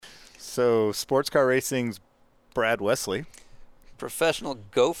So, sports car racing's Brad Wesley. Professional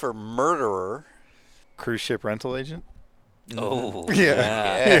gopher murderer. Cruise ship rental agent. Oh, yeah.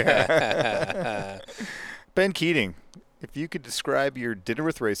 Ben Keating, if you could describe your dinner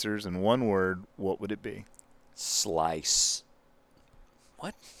with racers in one word, what would it be? Slice.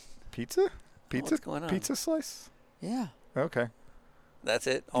 What? Pizza? What's going on? Pizza slice? Yeah. Okay. That's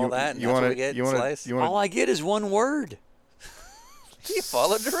it? All that? And you that's wanna, what we get? you wanna, Slice? you wanna, All I get is one word. You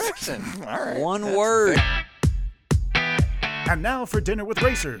follow direction. All right. One word. And now for Dinner with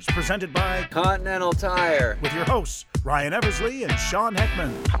Racers, presented by Continental Tire. with your hosts, Ryan Eversley and Sean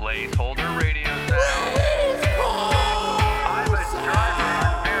Heckman. Placeholder radio sound. I'm a driver.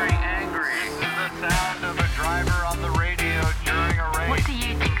 I'm very angry. This is the sound of a driver on the radio during a race. What do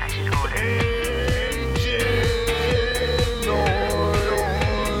you think I should order?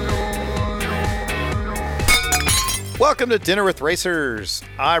 Welcome to Dinner with Racers.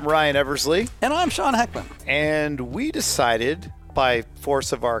 I'm Ryan Eversley, And I'm Sean Heckman. and we decided by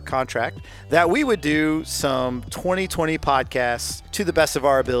force of our contract that we would do some 2020 podcasts to the best of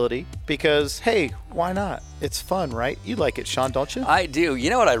our ability because, hey, why not? It's fun, right? You like it, Sean, don't you? I do.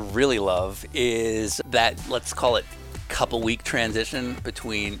 You know what I really love is that, let's call it, couple-week transition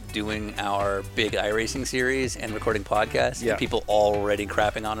between doing our big iRacing series and recording podcasts. Yeah. And people already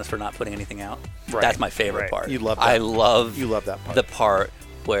crapping on us for not putting anything out. Right. That's my favorite Right. part. You love that. I love You love that part. the part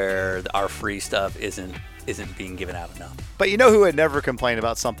where our free stuff isn't being given out enough. But you know who would never complain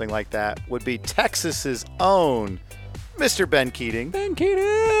about something like that would be Texas's own Mr. Ben Keating. Ben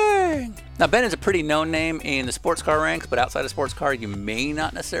Keating! Now, Ben is a pretty known name in the sports car ranks, but outside of sports car, you may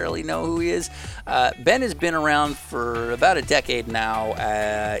not necessarily know who he is. Ben has been around for about a decade now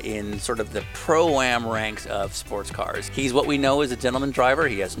in sort of the pro-am ranks of sports cars. He's what we know as a gentleman driver.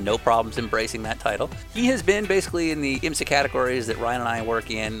 He has no problems embracing that title. He has been basically in the IMSA categories that Ryan and I work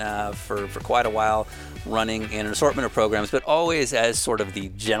in for quite a while, running in an assortment of programs, but always as sort of the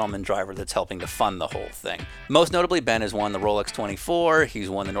gentleman driver that's helping to fund the whole thing. Most notably, Ben has won the Rolex 24. He's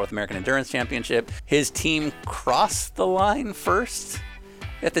won the North American Endurance Championship. His team crossed the line first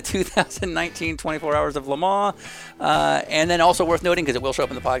at the 2019 24 Hours of Le Mans. And then also worth noting, because it will show up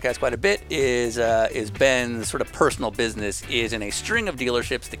in the podcast quite a bit, is Ben's sort of personal business is in a string of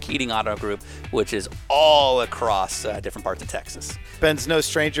dealerships, the Keating Auto Group, which is all across different parts of Texas. Ben's no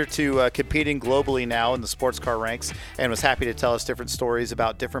stranger to competing globally now in the sports car ranks and was happy to tell us different stories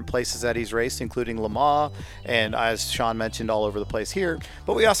about different places that he's raced, including Le Mans, and as Sean mentioned, all over the place here.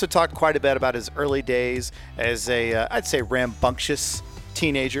 But we also talked quite a bit about his early days as a, I'd say, rambunctious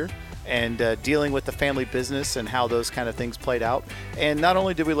teenager and dealing with the family business and how those kind of things played out. And not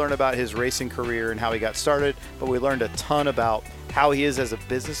only did we learn about his racing career and how he got started, but we learned a ton about how he is as a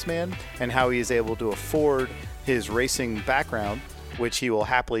businessman and how he is able to afford his racing background, which he will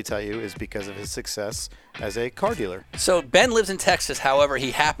happily tell you is because of his success as a car dealer. So Ben lives in Texas. However,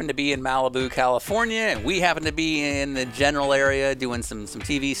 he happened to be in Malibu, California, and we happened to be in the general area doing some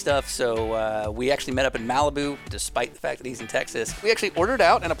TV stuff. So we actually met up in Malibu, despite the fact that he's in Texas. We actually ordered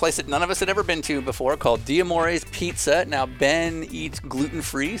out in a place that none of us had ever been to before called Diamore's Pizza. Now, Ben eats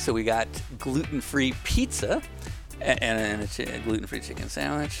gluten-free, so we got gluten-free pizza and a gluten-free chicken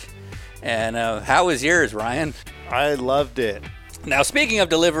sandwich. And how was yours, Ryan? I loved it. Now, speaking of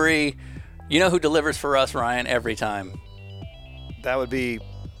delivery, you know who delivers for us, Ryan, every time? That would be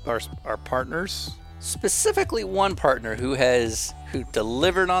our partners. Specifically one partner who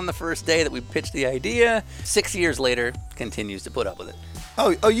delivered on the first day that we pitched the idea. 6 years later, continues to put up with it.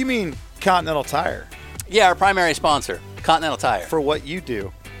 Oh, you mean Continental Tire, Yeah, our primary sponsor, Continental Tire. for what you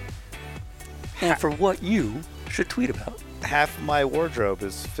do. And for what you should tweet about. Half my wardrobe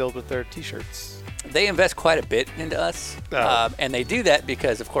is filled with their t-shirts. They invest quite a bit into us, Oh. and they do that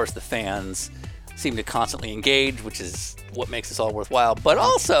because, of course, the fans seem to constantly engage, which is what makes this all worthwhile. But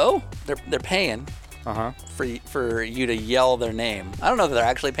also, they're paying for you to yell their name. I don't know if they're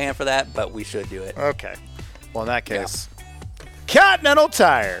actually paying for that, but we should do it. Okay. Well, in that case, Continental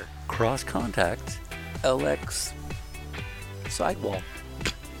Tire. Cross contact, LX sidewall.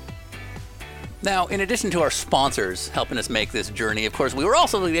 Now, in addition to our sponsors helping us make this journey, of course, we were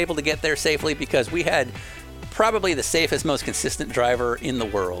also able to get there safely because we had probably the safest, most consistent driver in the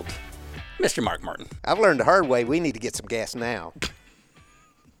world, Mr. Mark Martin. I've learned the hard way. We need to get some gas now.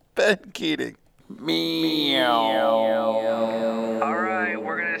 Ben Keating. All right,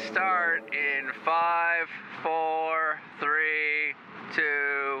 we're going to start in 5, 4, 3,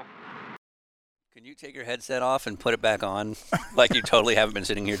 2. Can you take your headset off and put it back on like you totally haven't been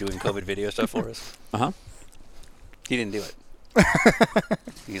sitting here doing COVID video stuff for us? Uh-huh. He didn't do it.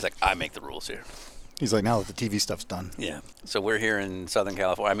 He's like, I make the rules here. He's like, now that the TV stuff's done. Yeah. So we're here in Southern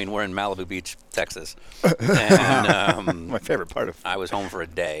California. I mean, we're in Malibu Beach, Texas. And My favorite part of. I was home for a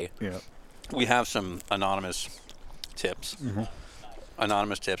day. Yeah. We have some anonymous tips. Mm-hmm.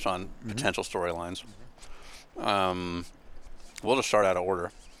 Anonymous tips on potential storylines. We'll just start out of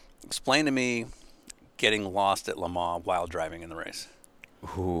order. Explain to me getting lost at Le Mans while driving in the race.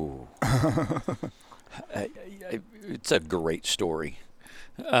 Ooh. It's a great story.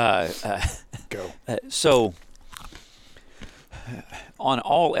 Go. So, on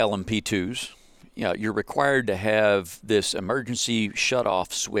all LMP2s, you're required to have this emergency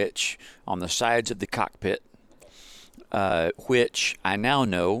shut-off switch on the sides of the cockpit, which I now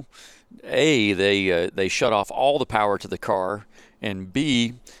know, A, they shut off all the power to the car, and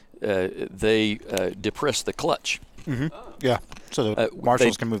B, they depress the clutch. Mm-hmm. Yeah. So the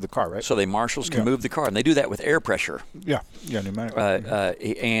marshals can move the car, right? So the marshals can move the car, and they do that with air pressure. Yeah. Yeah, pneumatic.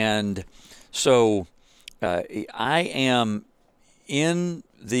 And so I am in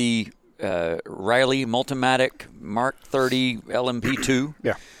the Riley Multimatic Mark 30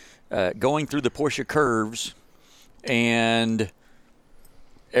 LMP2 going through the Porsche curves, and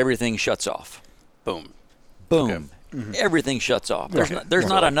everything shuts off. Boom. Boom. Okay. Mm-hmm. Everything shuts off. There's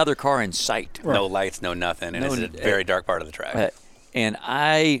not another car in sight. No lights, no nothing, and it's a very dark part of the track. And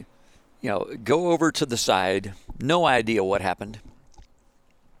I, go over to the side, no idea what happened.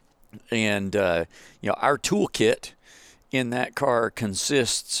 And, our toolkit in that car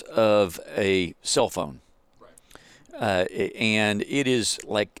consists of a cell phone. And it is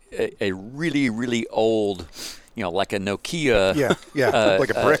like a really, really old, like a Nokia. Like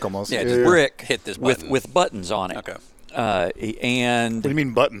a brick almost. Yeah, just brick hit this button. with buttons on it. Okay. And What do you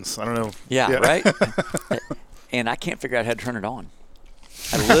mean buttons? I don't know. yeah. Right? And I can't figure out how to turn it on.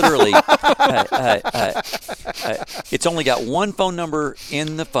 I literally, it's only got one phone number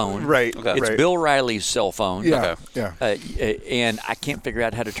in the phone. Right. Okay. It's right. Bill Riley's cell phone. Yeah. Okay. Yeah. And I can't figure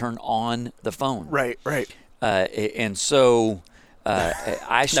out how to turn on the phone. Right. And so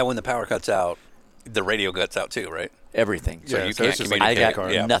Now, when the power cuts out, the radio cuts out too, right? everything. So Yeah, you so can't it's just communicate. I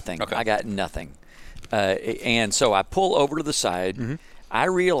got Yeah. nothing. Okay. I got nothing. And so I pull over to the side. Mm-hmm. I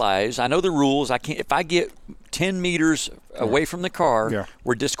realize I know the rules. I can't if I get 10 meters away from the car,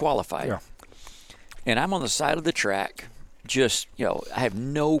 we're disqualified. Yeah. And I'm on the side of the track. Just I have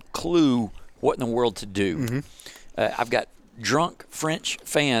no clue what in the world to do. Mm-hmm. I've got drunk French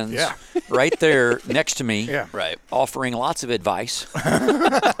fans Yeah. right there next to me, Yeah. Right. offering lots of advice.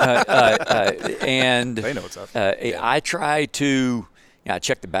 And They know what's up. I try to I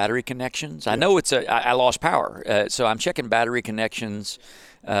check the battery connections. I know I lost power, so I'm checking battery connections.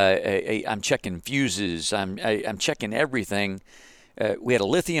 I'm checking fuses. I'm checking everything. We had a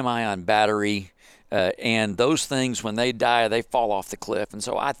lithium-ion battery, and those things, when they die, they fall off the cliff. And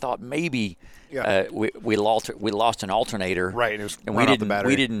so I thought maybe we lost an alternator. Right, it was and run off the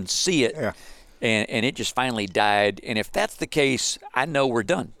battery. we didn't see it. Yeah. And it just finally died. And if that's the case, I know we're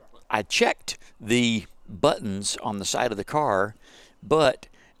done. I checked the buttons on the side of the car, but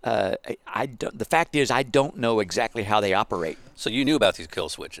the fact is I don't know exactly how they operate. So you knew about these kill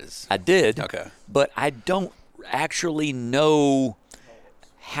switches. I did. Okay. But I don't actually know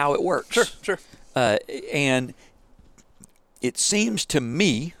how it works. Sure. And it seems to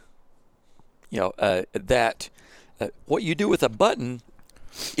me, that what you do with a button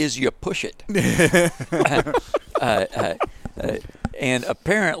is you push it. And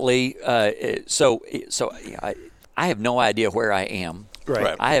apparently, so I have no idea where I am.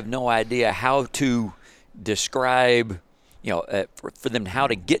 Right. I have no idea how to describe, for them how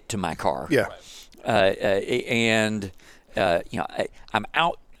to get to my car. Yeah. I'm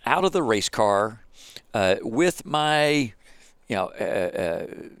out of the race car with my,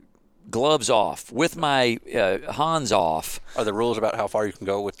 gloves off, with my Hans off. Are there rules about how far you can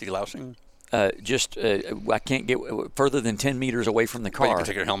go with delousing? I can't get further than 10 meters away from the car. You can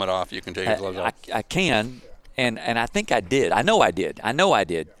take your helmet off. You can take your gloves off. I can, and I think I did. I know I did.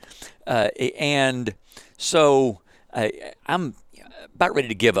 And so I'm about ready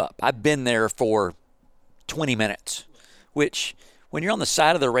to give up. I've been there for 20 minutes, which when you're on the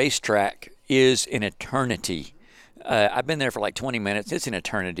side of the racetrack is an eternity. I've been there for like 20 minutes. It's an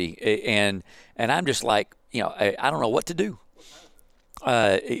eternity. And I'm just like, I don't know what to do.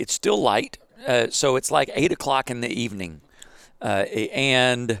 It's still light. So it's like 8 o'clock in the evening.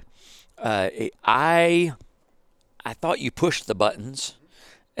 And I thought you pushed the buttons.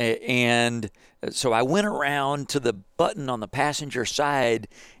 And so I went around to the button on the passenger side,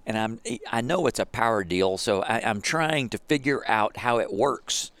 and I know it's a power deal, so I'm trying to figure out how it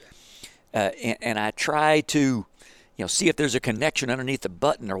works. And I try to, see if there's a connection underneath the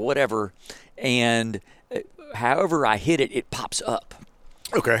button or whatever. And however I hit it, it pops up.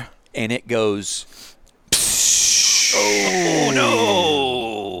 Okay. And it goes, Oh,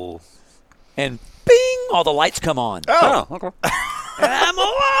 no. and bing, all the lights come on. Oh, okay. And I'm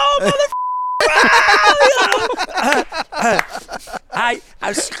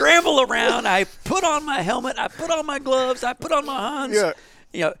I scramble around. I put on my helmet. I put on my gloves. I put on my Hans.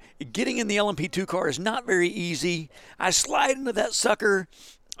 Yeah. Getting in the LMP2 car is not very easy. I slide into that sucker,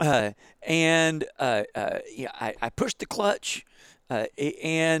 and I push the clutch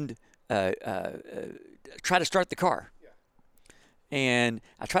and try to start the car. And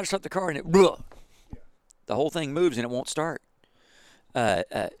I try to start the car, and the whole thing moves and it won't start.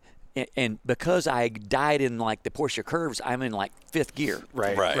 And because I died in like the Porsche curves, I'm in like fifth gear.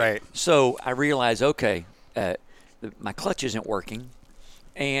 Right. So I realize, okay, my clutch isn't working,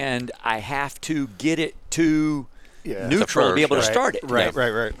 and I have to get it to neutral to be able to start it.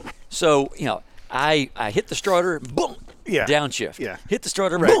 Right. So I hit the starter, boom, downshift. Yeah. Hit the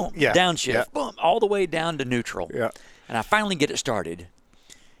starter, boom, Yeah. downshift, boom, all the way down to neutral. Yeah. And I finally get it started,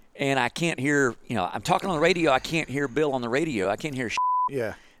 and I can't hear. I'm talking on the radio. I can't hear Bill on the radio. I can't hear.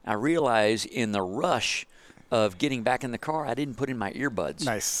 Yeah. I realize in the rush of getting back in the car, I didn't put in my earbuds.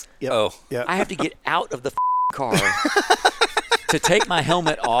 Nice. Yep. Oh. Yeah. I have to get out of the car to take my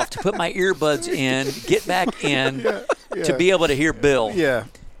helmet off, to put my earbuds in, get back in, to be able to hear Bill. Yeah.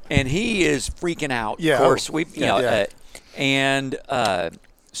 And he is freaking out. Yeah. Of course,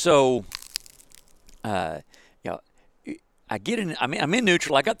 I get in. I'm in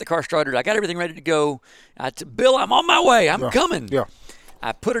neutral. I got the car started. I got everything ready to go. Bill, I'm on my way. I'm coming. Yeah.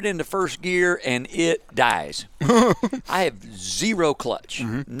 I put it into first gear, and it dies. I have zero clutch,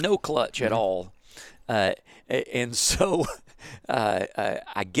 no clutch at all. And so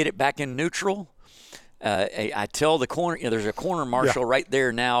I get it back in neutral. I tell the corner, there's a corner marshal right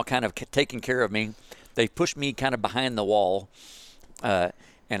there now kind of taking care of me. They push me kind of behind the wall. And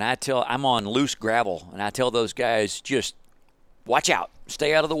I'm on loose gravel, and I tell those guys, just watch out,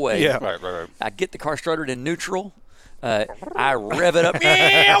 stay out of the way. Yeah. Right. I get the car started in neutral. I rev it up,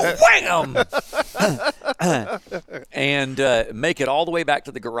 wham, and make it all the way back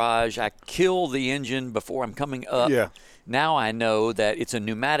to the garage. I kill the engine before I'm coming up. Yeah. Now I know that it's a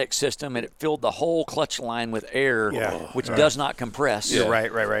pneumatic system, and it filled the whole clutch line with air, which does not compress. Yeah.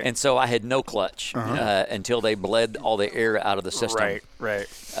 Right. And so I had no clutch until they bled all the air out of the system. Right.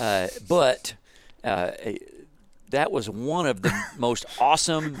 But that was one of the most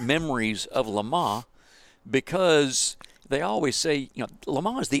awesome memories of Le Mans, because they always say, Le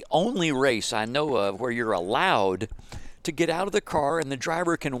Mans is the only race I know of where you're allowed to get out of the car and the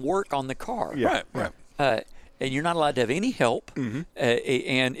driver can work on the car. Yeah. Right. And you're not allowed to have any help.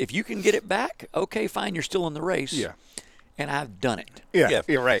 And if you can get it back, okay, fine, you're still in the race. Yeah. And I've done it. Yeah.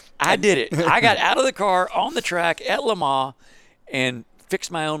 You're right. I did it. I got out of the car on the track at Le Mans and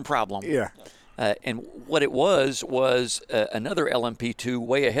fixed my own problem. Yeah. And what it was another LMP2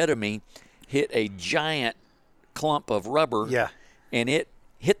 way ahead of me hit a giant clump of rubber. Yeah. And it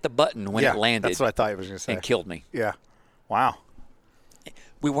hit the button when it landed. That's what I thought you was going to say. And killed me. Yeah. Wow.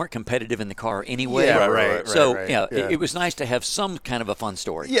 We weren't competitive in the car anyway. Yeah, right. So, it was nice to have some kind of a fun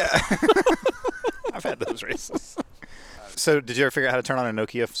story. Yeah. I've had those races. So, did you ever figure out how to turn on a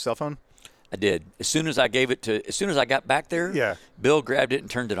Nokia cell phone? I did. As soon as I got back there, Bill grabbed it and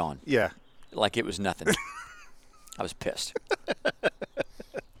turned it on. Yeah. Like it was nothing. I was pissed.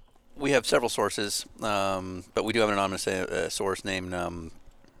 We have several sources, but we do have an anonymous source named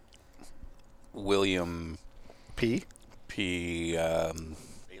William P.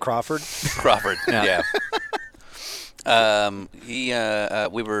 Crawford. Yeah.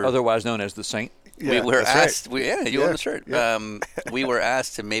 We were otherwise known as the Saint. We were asked. Right. You on the shirt. Yeah. We were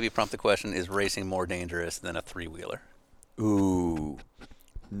asked to maybe prompt the question: is racing more dangerous than a three-wheeler? Ooh,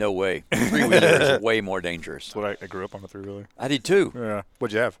 no way. Three-wheeler is way more dangerous. That's what I grew up on a three-wheeler. I did too. Yeah.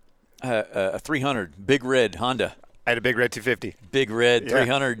 What'd you have? A 300, big red Honda. I had a big red 250. Big red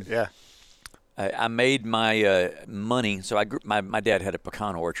 300. Yeah. I made my money. So my dad had a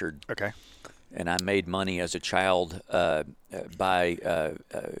pecan orchard. Okay. And I made money as a child by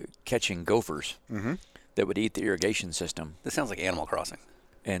catching gophers that would eat the irrigation system. This sounds like Animal Crossing.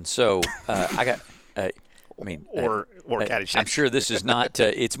 And so I got. Or Caddyshack. I'm sure this is not.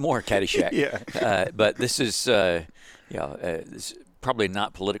 It's more Caddyshack. Yeah. But this is. This is probably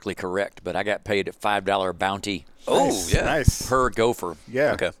not politically correct, but I got paid a $5 bounty. Nice. Per gopher.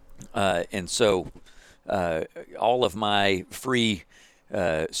 Yeah. Okay. And so all of my free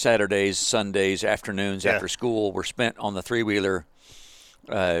Saturdays, Sundays, afternoons after school were spent on the three-wheeler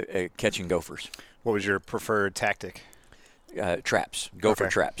catching gophers. What was your preferred tactic? Traps. Gopher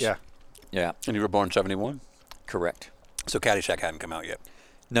Okay. traps. Yeah. Yeah. And you were born 71? Correct. So Caddyshack hadn't come out yet.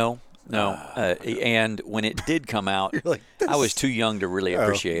 No. And when it did come out, like, I was too young to really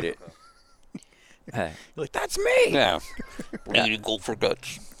appreciate it. You're like, that's me. Yeah. Really Gopher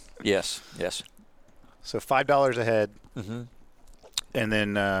guts. Yes. So $5 a head. Mm-hmm. And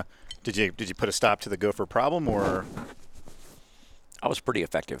then did you put a stop to the gopher problem, or? I was pretty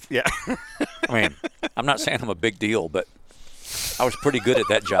effective. Yeah. I mean, I'm not saying I'm a big deal, but I was pretty good at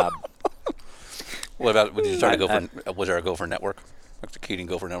that job. What about, did you start a Gopher, was there a Gopher network? Like the Keating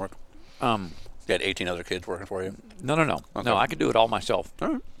Gopher network? You had 18 other kids working for you? No. Okay. No, I could do it all myself.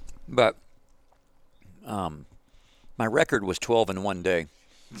 All right. But my record was 12 in one day.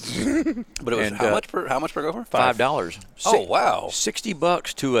 But it was And, how much per Gopher? $5. Oh, wow.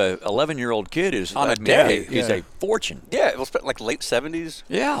 $60 to a 11-year-old kid is On a day. is a fortune. Yeah, it was like late 70s.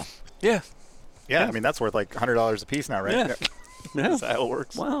 Yeah. Yeah. Yeah. I mean, that's worth like $100 a piece now, right? Yeah. That's how it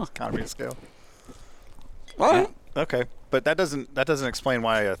works. Wow. Economy of scale. All right. Okay, but that doesn't explain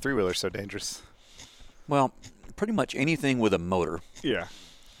why a three-wheeler is so dangerous. Well, pretty much anything with a motor. Yeah.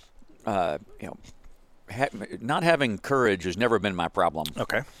 Not having courage has never been my problem.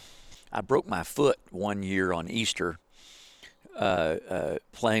 Okay. I broke my foot one year on Easter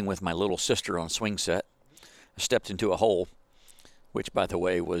playing with my little sister on a swing set. I stepped into a hole, which, by the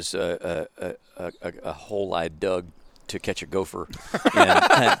way, was a hole I dug to catch a gopher.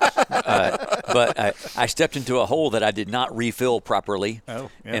 But I stepped into a hole that I did not refill properly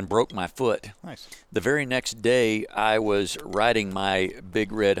and broke my foot. Nice. The very next day, I was riding my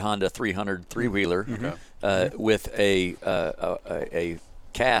big red Honda 300 three-wheeler with a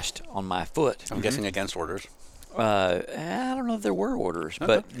cast on my foot. I'm guessing against orders. I don't know if there were orders,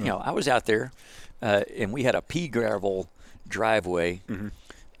 but I was out there, and we had a pea gravel driveway.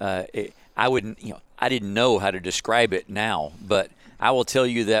 I didn't know how to describe it now, but I will tell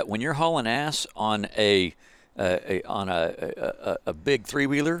you that when you're hauling ass on a big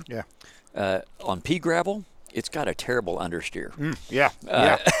three-wheeler, on pea gravel, it's got a terrible understeer. Yeah,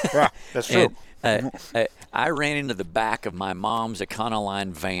 that's true. And, I ran into the back of my mom's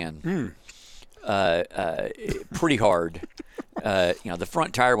Econoline van pretty hard. The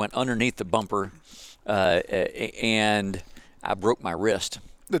front tire went underneath the bumper, and I broke my wrist.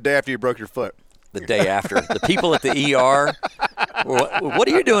 The day after you broke your foot. The day after. The people at the ER, what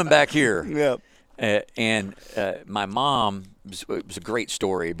are you doing back here? Yeah. And my mom, it was a great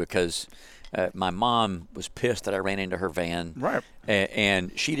story because my mom was pissed that I ran into her van. Right.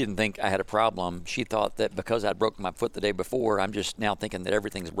 And she didn't think I had a problem. She thought that because I broke my foot the day before, I'm just now thinking that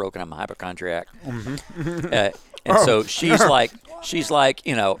everything's broken. I'm a hypochondriac. So she's like,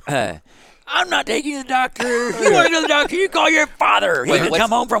 I'm not taking you to the doctor. If you want to go to the doctor, you call your father. He can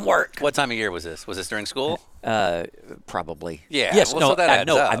come home from work. What time of year was this? Was this during school? Probably. Yeah. Yes. Well, No. so that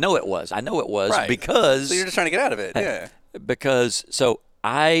adds up. I know it was. Right. Because. So you're just trying to get out of it. Yeah. Because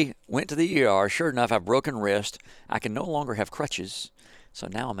I went to the ER. Sure enough, I've broken wrist. I can no longer have crutches. So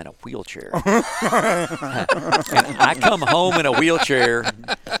now I'm in a wheelchair. And I come home in a wheelchair.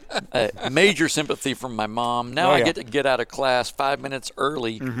 Major sympathy from my mom. Now I get to get out of class 5 minutes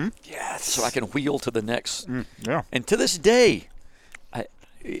early. Yes. So I can wheel to the next. Yeah. And to this day,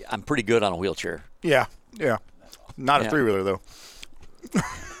 I'm pretty good on a wheelchair. Yeah. Not a Yeah. three-wheeler though.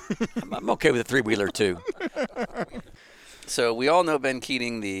 I'm okay with a three-wheeler too. So we all know Ben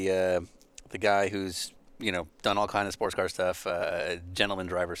Keating, the guy who's done all kinds of sports car stuff, gentleman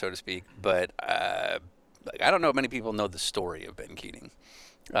driver, so to speak. But I don't know if many people know the story of Ben Keating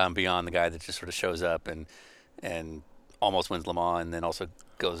beyond the guy that just sort of shows up and almost wins Le Mans and then also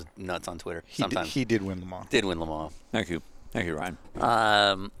goes nuts on Twitter. Sometimes He did win Le Mans. did win Le Mans. Thank you, Ryan.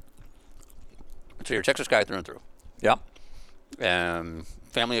 So you're a Texas guy through and through. Yeah.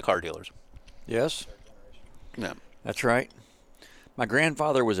 Family of car dealers. Yes, Yeah. that's right. My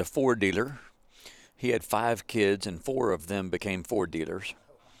grandfather was a Ford dealer. He had 5 kids, and 4 of them became Ford dealers.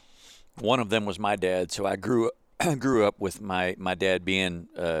 One of them was my dad, so I grew up with my dad being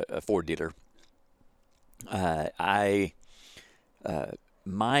a Ford dealer. My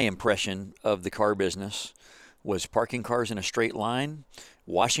impression of the car business was parking cars in a straight line,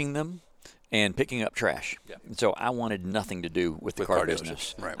 washing them, and picking up trash. Yeah. And so I wanted nothing to do with the car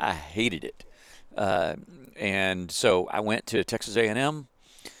business. Right. I hated it. And so I went to Texas A&M,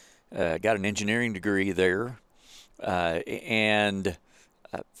 got an engineering degree there, and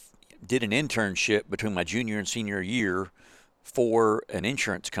did an internship between my junior and senior year for an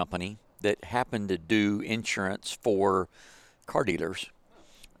insurance company that happened to do insurance for car dealers.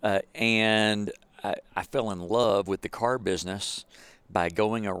 And I fell in love with the car business by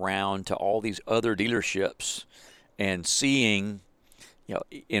going around to all these other dealerships and seeing,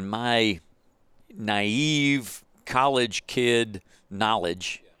 in my naive college kid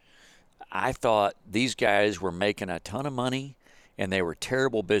knowledge, I thought these guys were making a ton of money and they were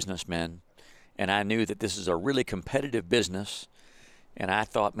terrible businessmen. And I knew that this is a really competitive business. And I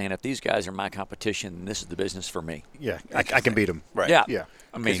thought, man, if these guys are my competition, this is the business for me. Yeah, I can beat them. Right. Yeah. Yeah.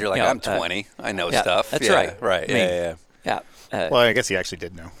 I mean, you're like, I'm 20. I know stuff. That's Yeah, right. Right. I mean, Yeah. Yeah. Well, I guess he actually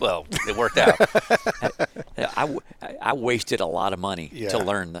did know. Well, it worked out. I wasted a lot of money Yeah. to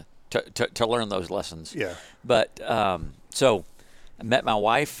learn to learn those lessons. Yeah. But so I met my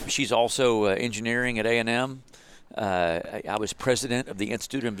wife. She's also engineering at A&M. I was president of the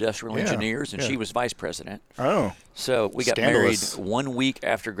Institute of Industrial Yeah, Engineers, and yeah. she was vice president. Oh. So we got Scandalous. married 1 week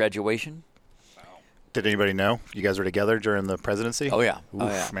after graduation. Did anybody know you guys were together during the presidency? Oh, yeah. Oof, Oh,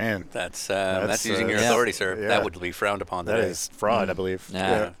 yeah. man. That's That's, using your yeah. authority, sir. Yeah. That would be frowned upon That today. is fraud, I believe.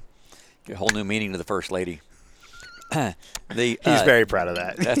 Nah. A whole new meaning to the first lady. He's very proud of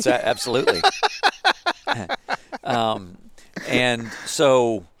that. That's absolutely. And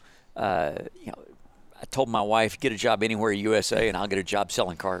so, I told my wife, get a job anywhere in USA, and I'll get a job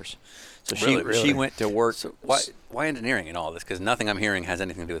selling cars. So Really? she went to work. So why engineering in all this? Because nothing I'm hearing has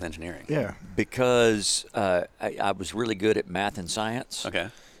anything to do with engineering. Yeah. Because I was really good at math and science. Okay.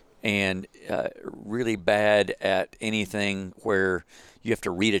 And really bad at anything where you have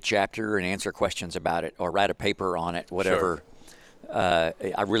to read a chapter and answer questions about it or write a paper on it, whatever.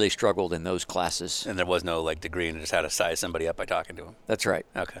 I really struggled in those classes. And there was no degree, and just how to size somebody up by talking to them. That's right.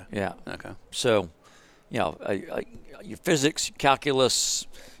 Okay. Yeah. Okay. So, your physics, calculus,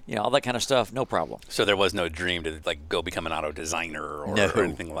 all that kind of stuff, no problem. So there was no dream to go become an auto designer or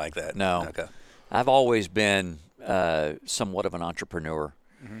anything like that. No. Okay. I've always been somewhat of an entrepreneur.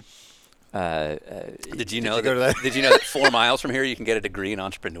 Did you know go to that? that? Did you know that 4 miles from here you can get a degree in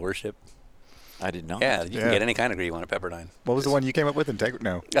entrepreneurship? I did not. Yeah, you can Yeah. get any kind of degree you want at Pepperdine. What was the one you came up with?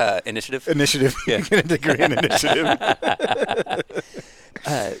 No. Initiative. Initiative. Yeah. You get a degree in initiative.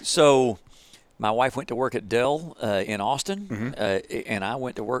 So my wife went to work at Dell in Austin, Mm-hmm. and I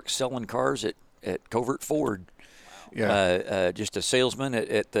went to work selling cars at Covert Ford. Yeah. Just a salesman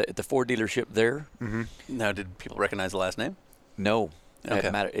at the Ford dealership there. Now, did people recognize the last name? No.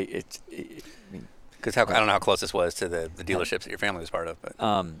 Okay. Because I don't know how close this was to the dealerships that your family was part of. But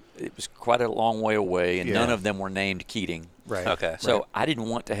It was quite a long way away, and Yeah. none of them were named Keating. Right. okay. So I didn't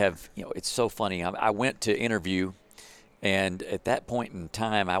want to have, it's so funny. I went to interview, and at that point in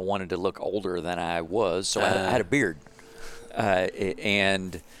time, I wanted to look older than I was, so I had a beard.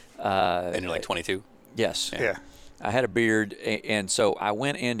 And and you're 22. yes, Yeah. I had a beard, and so I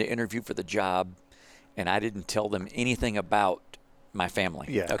went in to interview for the job, and I didn't tell them anything about my family.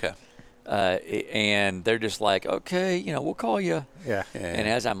 Yeah. Okay. And they're just like, okay, we'll call you. Yeah. And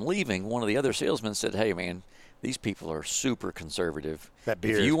as I'm leaving, one of the other salesmen said, hey, man, these people are super conservative. That If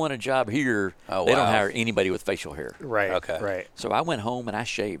beard. you want a job here, Oh, they don't wow. hire anybody with facial hair. Right. Okay. Right. So I went home and I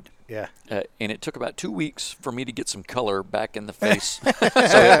shaved. Yeah. And it took about 2 weeks for me to get some color back in the face. So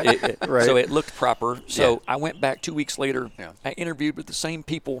Right. so it looked proper. So I went back 2 weeks later. Yeah. I interviewed with the same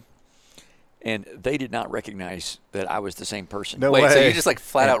people, and they did not recognize that I was the same person. No Wait, so way. you just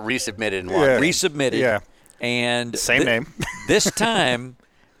flat out resubmitted and walked Yeah. in? Resubmitted. Yeah. And Same name. This time,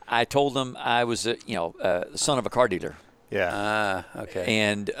 I told them I was the son of a car dealer. Yeah. Okay.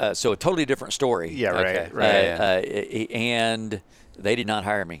 And so a totally different story. Yeah. Right. Okay. Right. And they did not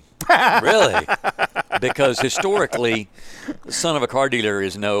hire me Really? because historically, the son of a car dealer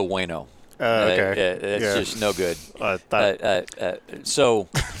is no bueno. Okay. That's Yeah. just no good. I thought, So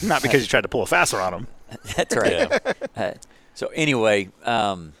not because you tried to pull a faster on him. that's right. So anyway,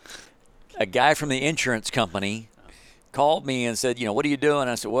 a guy from the insurance company called me and said, what are you doing?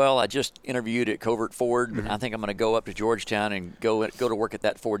 I said, well, I just interviewed at Covert Ford, and I think I'm going to go up to Georgetown and go to work at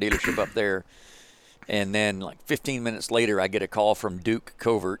that Ford dealership up there. And then 15 minutes later, I get a call from Duke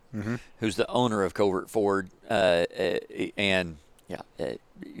Covert, who's the owner of Covert Ford.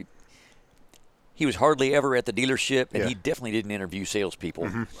 He was hardly ever at the dealership, and Yeah. he definitely didn't interview salespeople.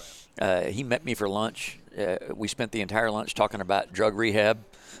 He met me for lunch. We spent the entire lunch talking about drug rehab,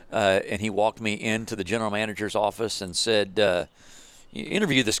 and he walked me into the general manager's office and said, "You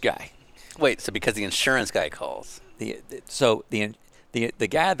interview this guy." Wait, so because the insurance guy calls. The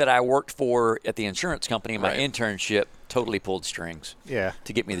guy that I worked for at the insurance company in my Right. internship totally pulled strings Yeah.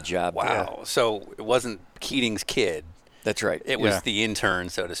 to get me the job. Wow. So it wasn't Keating's kid. That's right. It was Yeah. the intern,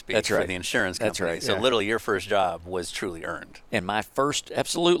 so to speak, That's for right. the insurance company. That's right. So Yeah. literally your first job was truly earned. And my first,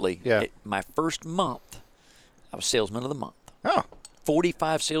 absolutely, Yeah. my first month, I was salesman of the month. Oh.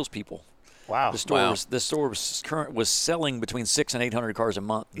 45 salespeople. Wow. The store was selling between 600 and 800 cars a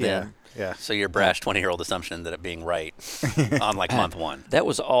month. Yeah. Then. Yeah. So your brash 20-year-old assumption ended up being right on like month one. That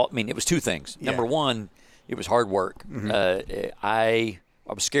was all. I mean, it was two things. Number one, it was hard work. I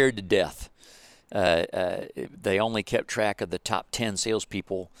was scared to death. They only kept track of the top 10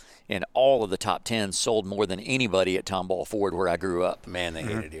 salespeople, and all of the top 10 sold more than anybody at Tomball Ford, where I grew up. Man, they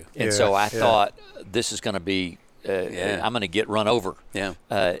hated you. And so I thought, this is going to be, I'm going to get run over. Yeah.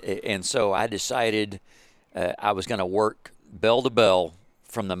 And so I decided I was going to work bell to bell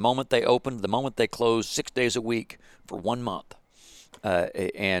from the moment they opened to the moment they closed, 6 days a week for 1 month,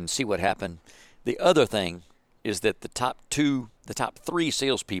 and see what happened. The other thing is that the top 3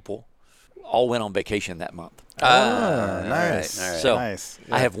 salespeople all went on vacation that month. Nice. All right. So Nice.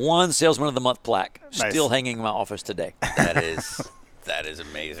 I have one Salesman of the Month plaque Nice. still hanging in my office today. That is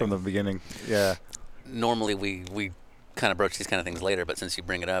amazing. From the beginning. Yeah. Normally we kind of broach these kind of things later, but since you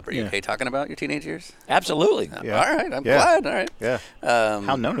bring it up, are you okay talking about your teenage years? Absolutely. Yeah. All right, I'm glad. All right. Yeah.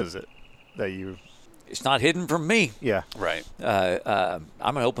 How known is it that you? It's not hidden from me. Yeah. Right.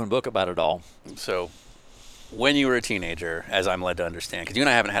 I'm an open book about it all. So when you were a teenager, as I'm led to understand, because you and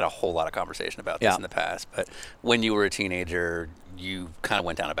I haven't had a whole lot of conversation about this in the past, but when you were a teenager, you kind of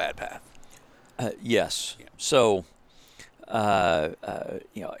went down a bad path. Yes. So, I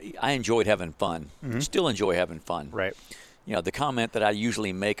enjoyed having fun. Still enjoy having fun. Right. The comment that I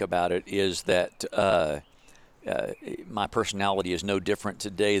usually make about it is that my personality is no different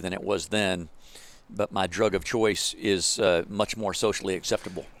today than it was then, but my drug of choice is much more socially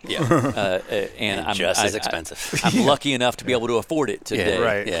acceptable. Yeah. And I'm just as expensive. I'm lucky enough to be able to afford it today.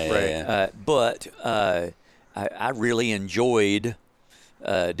 Right. Yeah. But I really enjoyed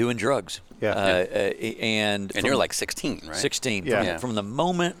doing drugs. Yeah. And And you're like 16, right? 16. Yeah. From the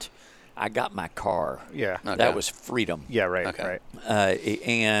moment I got my car, Yeah. Okay. that was freedom. Yeah. Right. Okay. Right.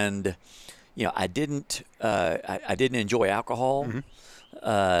 And I didn't enjoy alcohol.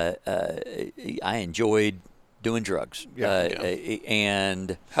 I enjoyed doing drugs. Yeah.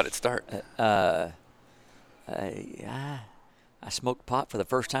 And How'd it start? I smoked pot for the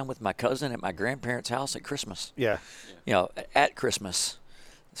first time with my cousin at my grandparents' house at Christmas. Yeah. At Christmas.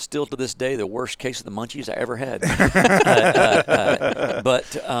 Still to this day, the worst case of the munchies I ever had.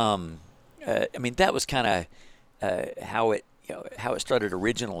 That was kind of how it started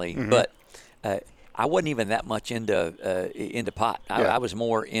originally. But I wasn't even that much into pot. I was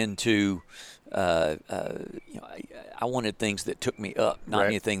more into. I wanted things that took me up, not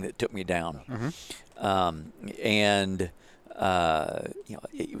anything that took me down.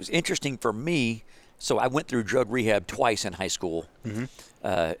 It was interesting for me. So I went through drug rehab twice in high school. And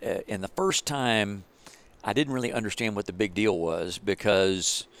the first time, I didn't really understand what the big deal was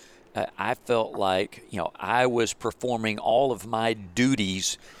because I felt like, I was performing all of my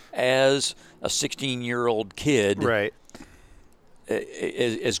duties as a 16-year-old kid. Right.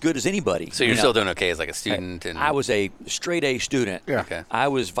 As good as anybody. So you're still doing okay as like a student? And I was a straight A student. Yeah. Okay. I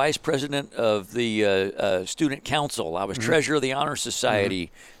was vice president of the student council. I was treasurer of the honor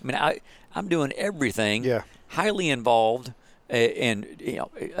society. I mean, I'm doing everything. Yeah. Highly involved, and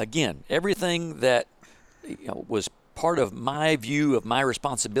again, everything that was part of my view of my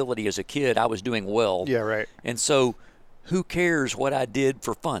responsibility as a kid, I was doing well. Yeah. Right. And so, who cares what I did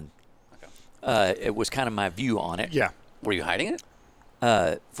for fun? It was kind of my view on it. Yeah. Were you hiding it?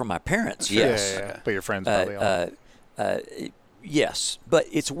 From my parents, Yeah, yes. yeah. But your friends probably all. Yes, but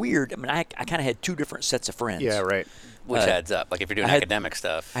it's weird. I mean, I kind of had two different sets of friends. Yeah. Right. Which adds up. Like if you're doing I had- academic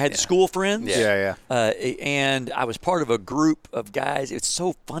stuff. I had school friends. Yeah. And I was part of a group of guys. It's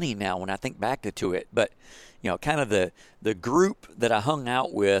so funny now when I think back to it, but kind of the group that I hung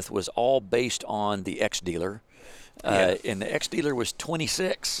out with was all based on the ex-dealer. And the ex-dealer was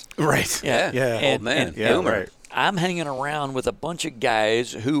 26. Right. Yeah. Yeah. Old man. And Yeah. Boomer. Right. I'm hanging around with a bunch of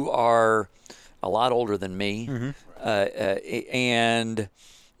guys who are a lot older than me. And,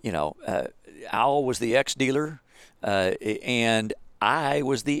 Al was the ex-dealer, and I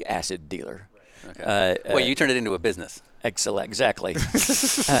was the acid dealer. Okay. Wait, you turned it into a business. Exactly.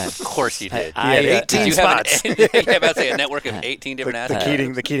 Of course you did. I had 18 Did you have spots. I about to say a network of 18 different The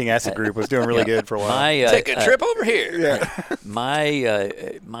assets. Keating acid group was doing really good for a while. Take a trip over here.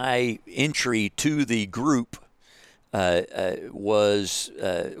 My entry to the group was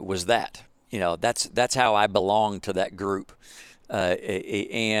that. That's how I belonged to that group.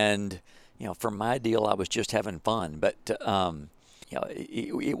 And for my deal, I was just having fun. But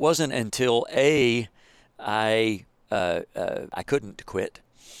it wasn't until I couldn't quit,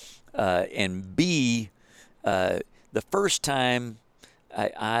 and B, the first time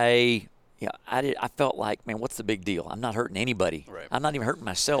I I felt like, man, what's the big deal? I'm not hurting anybody. Right. I'm not even hurting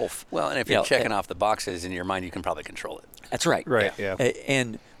myself. Well, and if you're checking off the boxes in your mind, you can probably control it. That's right. Right. Yeah.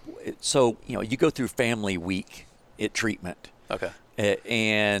 And so, you go through family week at treatment. Okay.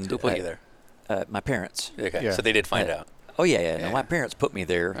 And Who put you there? My parents. Okay. Yeah. So they did find out. Oh yeah. No, my parents put me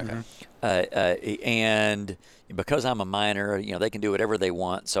there. And because I'm a minor, they can do whatever they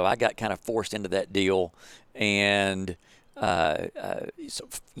want. So I got kind of forced into that deal, and so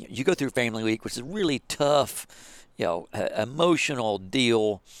you go through family week, which is a really tough, emotional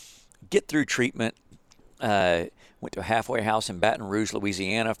deal. Get through treatment. Went to a halfway house in Baton Rouge,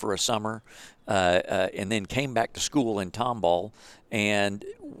 Louisiana for a summer, and then came back to school in Tomball. And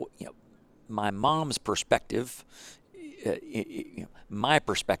my mom's perspective, my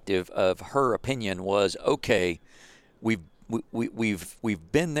perspective of her opinion was, okay, we've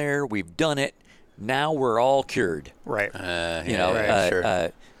been there, we've done it. Now we're all cured. Right.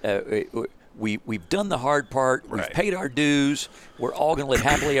 Sure. We've done the hard part. We've Right. paid our dues. We're all going to live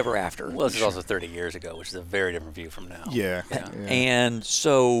happily ever after. Well, this is also 30 years ago, which is a very different view from now. Yeah. And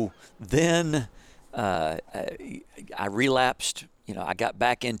so then I relapsed. I got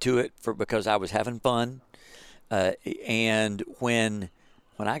back into it because I was having fun. And when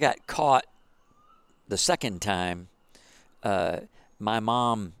I got caught the second time, my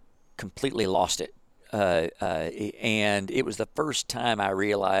mom completely lost it. And it was the first time I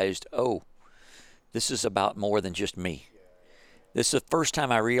realized, this is about more than just me. This is the first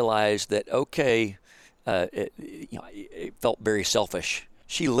time I realized that, okay, it felt very selfish.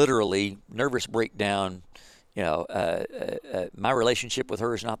 She literally, nervous breakdown, my relationship with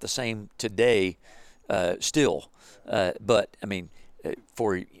her is not the same today still. But, I mean,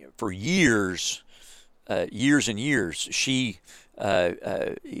 for years and years, she,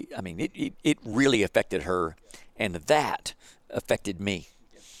 it really affected her, and that affected me.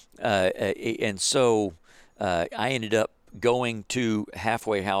 And so I ended up going to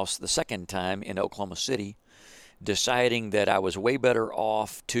halfway house the second time in Oklahoma City, deciding that I was way better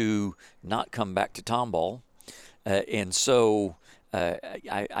off to not come back to Tomball. And so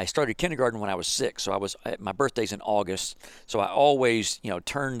I started kindergarten when I was 6. So my birthday's in August. So I always,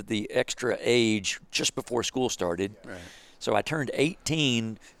 turned the extra age just before school started. Right. So I turned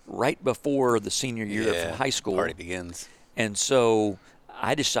 18 right before the senior year of high school. Party begins. And so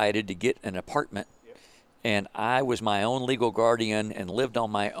I decided to get an apartment, and I was my own legal guardian and lived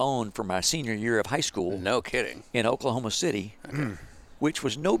on my own for my senior year of high school. No kidding. In Oklahoma City, which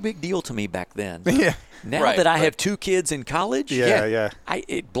was no big deal to me back then. Yeah. Now Right, that I right. have 2 kids in college, Yeah.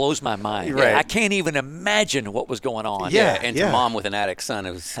 it blows my mind. Right. I can't even imagine what was going on. Yeah. And to mom with an addict son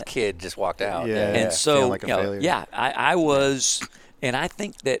whose kid just walked out. Yeah. And so, Feeling like a failure. I was, and I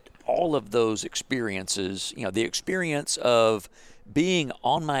think that all of those experiences, the experience of being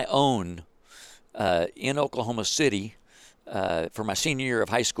on my own in Oklahoma City for my senior year of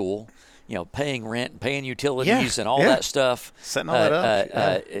high school, paying rent and paying utilities and all that stuff. Setting all that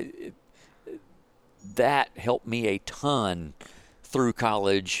up. That helped me a ton through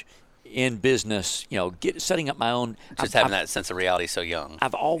college, in business, setting up my own. Just having that sense of reality so young.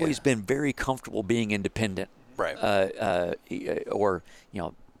 I've always been very comfortable being independent. Right. Or,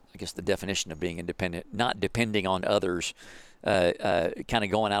 I guess the definition of being independent, not depending on others, kind of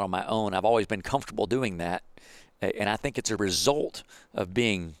going out on my own. I've always been comfortable doing that. And I think it's a result of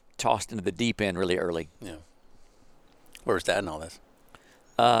being tossed into the deep end really early. Yeah. Where was Dad in all this?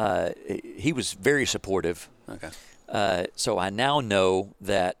 He was very supportive. Okay. So I now know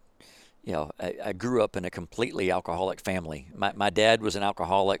that, I grew up in a completely alcoholic family. My dad was an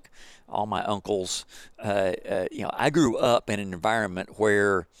alcoholic. All my uncles, I grew up in an environment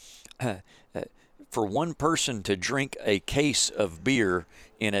where for one person to drink a case of beer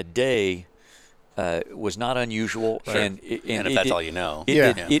in a day was not unusual. Sure. And if that's all you know.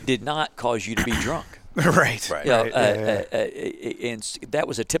 It did not cause you to be drunk. Right. Right. And that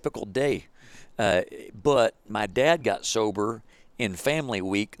was a typical day. But my dad got sober in family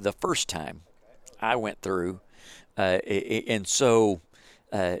week the first time I went through. And so,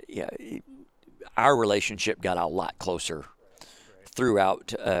 our relationship got a lot closer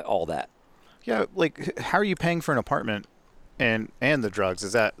throughout all that. Yeah. Like, how are you paying for an apartment and the drugs?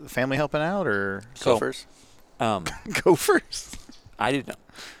 Is that the family helping out or Gophers? Gophers? I didn't know.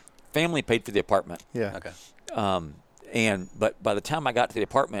 Family paid for the apartment. Yeah. Okay. But by the time I got to the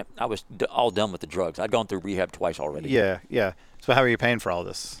apartment, I was all done with the drugs. I'd gone through rehab twice already. Yeah. Yeah. So how are you paying for all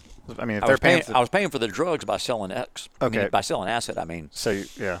this? I mean, if I they're was paying, I was paying for the drugs by selling Okay. by selling acid. I mean. so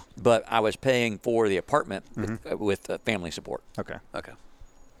yeah. But I was paying for the apartment with family support. Okay. Okay.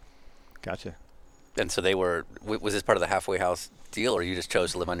 Gotcha. And so they were. Was this part of the halfway house deal, or you just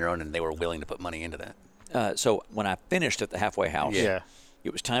chose to live on your own and they were willing to put money into that? So when I finished at the halfway house, Yeah.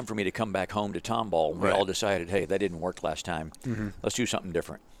 it was time for me to come back home to Tomball. We all decided, hey, that didn't work last time. Let's do something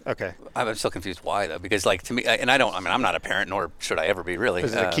different. Okay. I'm still confused why though, because like to me, and I'm not a parent, nor should I ever be really.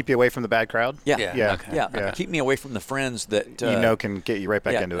 Does it keep you away from the bad crowd? Yeah. Yeah. Okay. Yeah. Keep me away from the friends that can get you right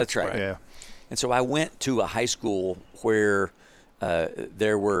back into it. That's right. Yeah. And so I went to a high school where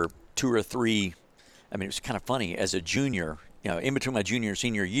there were 2 or 3. I mean, it was kind of funny. As a junior, in between my junior and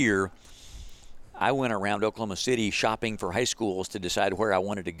senior year, I went around Oklahoma City shopping for high schools to decide where I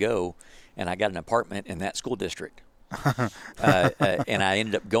wanted to go, and I got an apartment in that school district. And I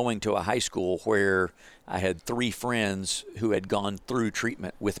ended up going to a high school where I had 3 friends who had gone through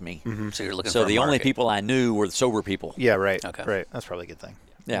treatment with me. So you're looking. So for the a only market. people I knew were the sober people. Yeah, right. Okay. Right. That's probably a good thing.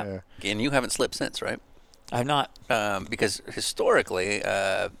 Yeah. And you haven't slipped since, right? I've not. Because historically,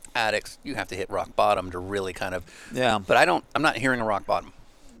 addicts, you have to hit rock bottom to really kind of. Yeah. But I'm not hearing a rock bottom.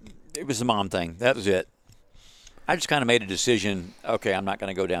 It was the mom thing. That was it. I just kind of made a decision. Okay, I'm not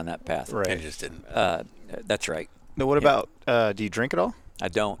going to go down that path. Right. And you just didn't. That's right. Now, what about, do you drink at all? I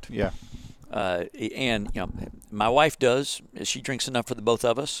don't. Yeah. And my wife does. She drinks enough for the both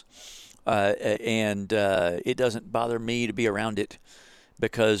of us, and it doesn't bother me to be around it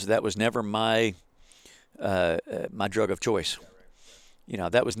because that was never my my drug of choice.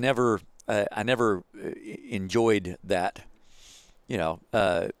 That was never. I never enjoyed that.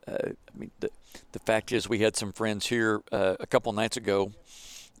 I mean, the fact is, we had some friends here a couple nights ago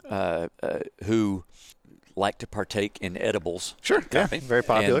who like to partake in edibles. Sure. Yeah. Very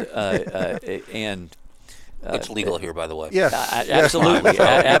popular. And It's legal here, by the way. Yeah. absolutely, You can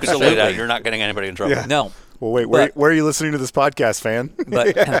say absolutely. that. You're not getting anybody in trouble. Yeah. No, Well, wait. But- Where are you listening to this podcast, fan?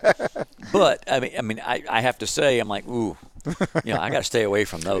 but I have to say, I'm like, ooh, I got to stay away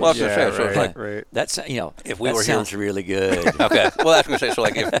from those. Well, that's fair. So it's like, right. That's If we that were here- sounds really good. okay. Well, that's going to say, so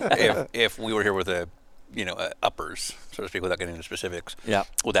like if we were here with uppers, so to speak, without getting into specifics, Yeah.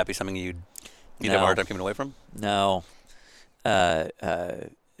 would that be something you'd have a No. hard time keeping away from? No,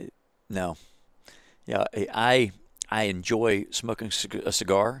 no. Yeah, I enjoy smoking a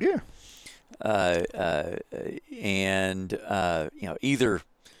cigar. Yeah. And either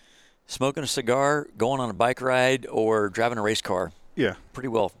smoking a cigar, going on a bike ride, or driving a race car. Yeah. Pretty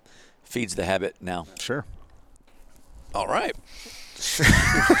well feeds the habit now. Sure. All right. So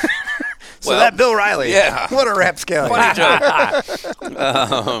Well, that Bill Riley. yeah. What a rapscallion. Funny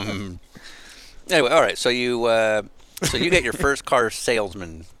joke. Anyway, all right. So you get your first car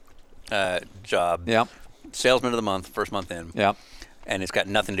salesman job. Yeah, Salesman of the month, first month in. yeah, And it's got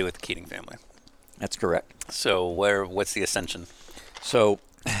nothing to do with the Keating family. that's correct. So what's the ascension? So,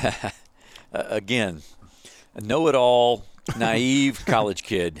 again, a know-it-all, naive college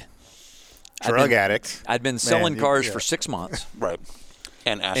kid. Drug addict. I'd been selling Man, cars yeah. for 6 months. Right.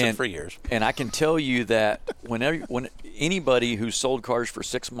 And acid for years. And I can tell you that when anybody who's sold cars for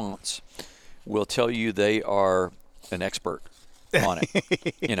 6 months will tell you they are an expert on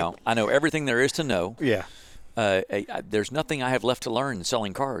it. I know everything there is to know. Yeah. There's nothing I have left to learn in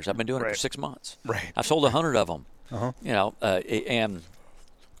selling cars. I've been doing it Right. for 6 months. Right. I've sold 100 of them. And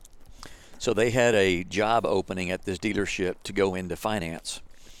so they had a job opening at this dealership to go into finance.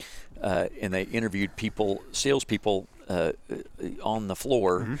 And they interviewed salespeople on the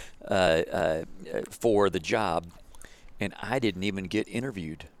floor for the job, and I didn't even get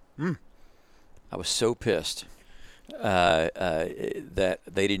interviewed. I was so pissed that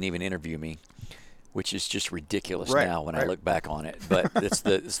they didn't even interview me, which is just ridiculous Right, now when I right. look back on it. But it's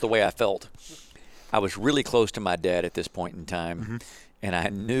the way I felt. I was really close to my dad at this point in time, and I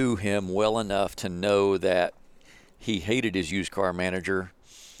knew him well enough to know that he hated his used car manager.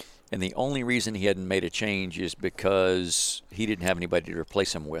 And the only reason he hadn't made a change is because he didn't have anybody to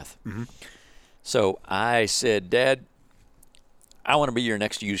replace him with. So I said, Dad, I want to be your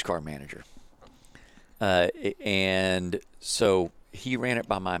next used car manager. And so he ran it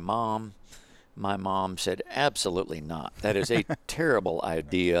by my mom. My mom said, absolutely not. That is a terrible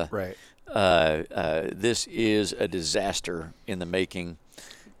idea. Right. This is a disaster in the making.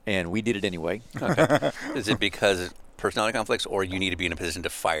 And we did it anyway. Is it because of personality conflicts, or you need to be in a position to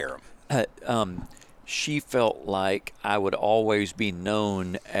fire him? She felt like I would always be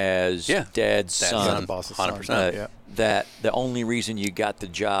known as Dad's son. The boss's son. 100%. Yeah. That the only reason you got the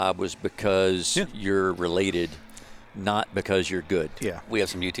job was because you're related, not because you're good. Yeah. We have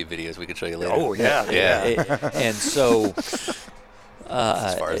some YouTube videos we could show you later. Oh, yeah. Yeah. And so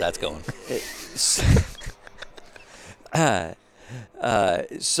As far as that's going. I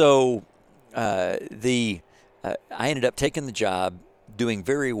I ended up taking the job. doing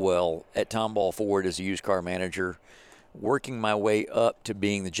very well at Tomball Ford as a used car manager, working my way up to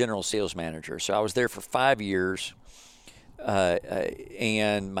being the general sales manager. So I was there for 5 years,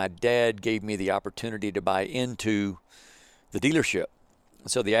 and my dad gave me the opportunity to buy into the dealership.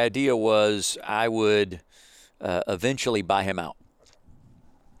 So the idea was I would eventually buy him out.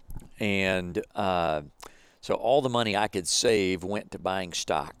 And so all the money I could save went to buying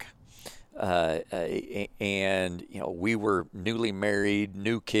stock. And, you know, we were newly married,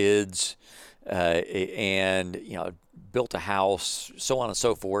 new kids, and, you know, built a house, so on and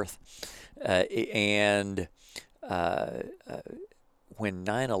so forth. And when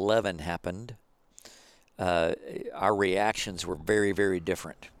 9/11 happened, our reactions were very, very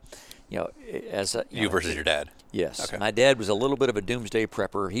different. You know, you versus your dad. Yes. Okay. My dad was a little bit of a doomsday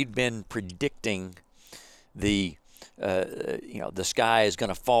prepper. He'd been predicting the sky is going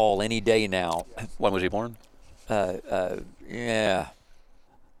to fall any day now. When was he born? Yeah.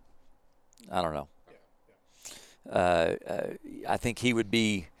 I don't know. I think he would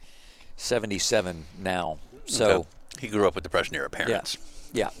be 77 now. So Okay. He grew up with Depression era parents.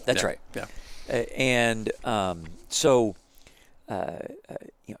 Yeah, that's Yeah. right. Yeah.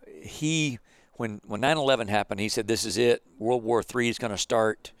 He when 9/11 happened, he said, "This is it. World War III is going to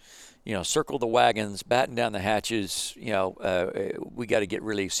start. You know, circle the wagons, batten down the hatches. You know, we got to get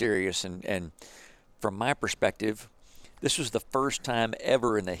really serious." And from my perspective, this was the first time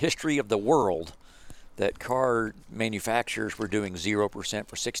ever in the history of the world that car manufacturers were doing 0%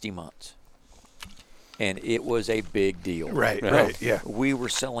 for 60 months. And it was a big deal. Right, Yeah. right, yeah. We were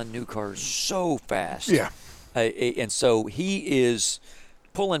selling new cars so fast. Yeah. And so he is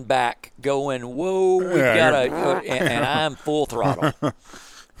pulling back, going, whoa, we've got to, and I'm full throttle.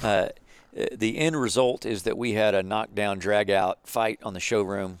 The end result is that we had a knockdown, drag-out fight on the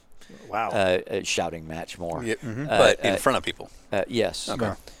showroom. Wow. A shouting match more. Yeah, but in front of people. Yes.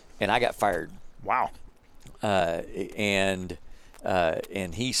 Okay. And I got fired. Wow. And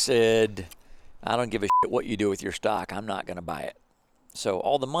he said, "I don't give a shit what you do with your stock. I'm not going to buy it." So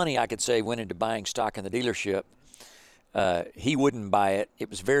all the money I could save went into buying stock in the dealership. He wouldn't buy it. It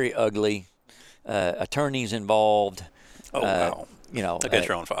was very ugly. Attorneys involved. Oh, wow. You know, Against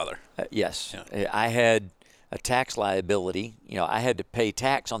your own father. yes. Yeah. I had a tax liability. You know, I had to pay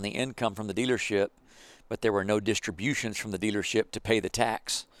tax on the income from the dealership, but there were no distributions from the dealership to pay the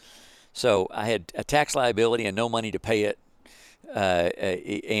tax. So I had a tax liability and no money to pay it.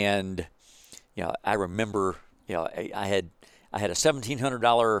 And you know, I remember, you know, I had a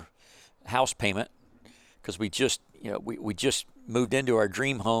 $1,700 house payment because we just moved into our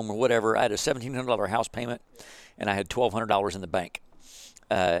dream home or whatever. I had a $1,700 house payment, and I had $1,200 in the bank.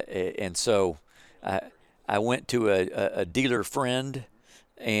 And so I went to a dealer friend,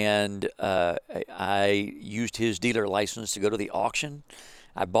 and I used his dealer license to go to the auction.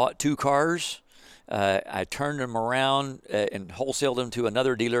 I bought 2 cars. I turned them around and wholesaled them to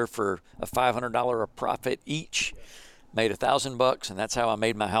another dealer for a $500 a profit each. Made $1,000, and that's how I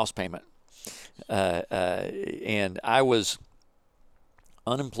made my house payment. And I was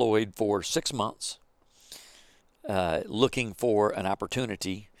unemployed for 6 months, looking for an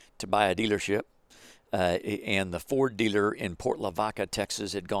opportunity to buy a dealership. And the Ford dealer in Port Lavaca,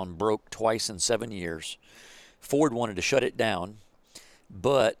 Texas, had gone broke twice in 7 years. Ford wanted to shut it down,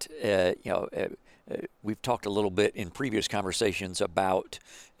 but we've talked a little bit in previous conversations about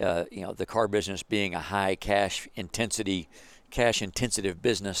the car business being a high cash intensive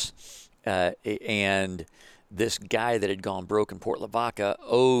business, and this guy that had gone broke in Port Lavaca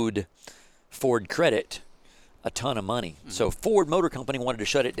owed Ford Credit a ton of money. Mm-hmm. So Ford Motor Company wanted to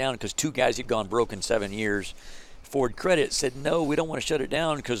shut it down because 2 guys had gone broke in 7 years. Ford Credit said, "No, we don't want to shut it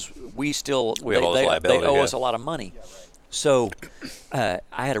down because we have all this liability. They owe us a lot of money." So I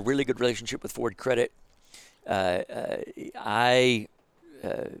had a really good relationship with Ford Credit. I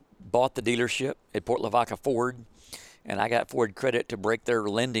bought the dealership at Port Lavaca Ford, and I got Ford Credit to break their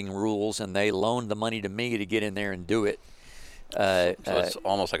lending rules, and they loaned the money to me to get in there and do it. So it's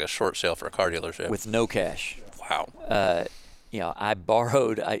almost like a short sale for a car dealership. With no cash. Wow. I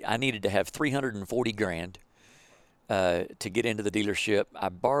borrowed, I needed to have $340,000 to get into the dealership. I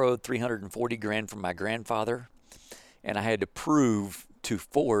borrowed $340,000 from my grandfather, and I had to prove to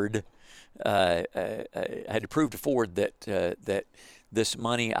Ford, that this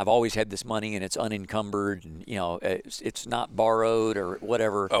money, I've always had this money and it's unencumbered, and it's not borrowed or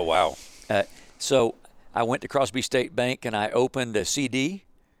whatever. Oh, wow. So I went to Crosby State Bank and I opened a CD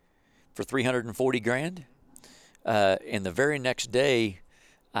for $340,000. And the very next day,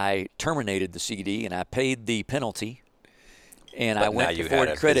 I terminated the CD and I paid the penalty. And But I now went you to had Ford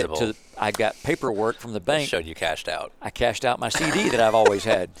a Credit visible- I got paperwork from the bank. Showed you cashed out. I cashed out my CD that I've always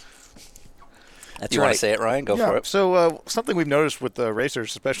had. That's You right. want to say it, Ryan? Go Yeah. for it. So something we've noticed with the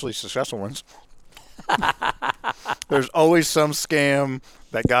racers, especially successful ones, there's always some scam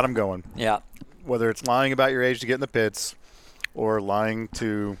that got them going. Yeah. Whether it's lying about your age to get in the pits, or lying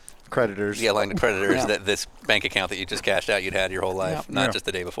to creditors. Yeah, lying to creditors Yeah. that this bank account that you just cashed out you'd had your whole life, Yeah. not Yeah. just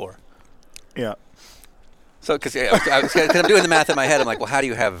the day before. Yeah. So, because I'm doing the math in my head, I'm like, well, how do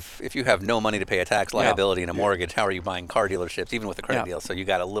you have, if you have no money to pay a tax liability and a mortgage, how are you buying car dealerships, even with a credit Yeah. deal? So you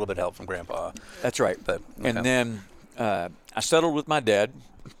got a little bit of help from Grandpa. That's right. But And okay. then I settled with my dad.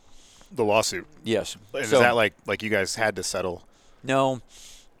 The lawsuit. Yes. And So- is that like you guys had to settle? No,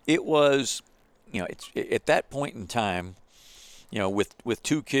 it was, it's at that point in time, with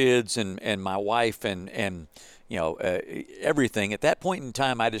two kids and my wife and everything. At that point in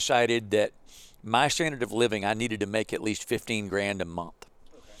time, I decided that my standard of living, I needed to make at least $15,000 a month.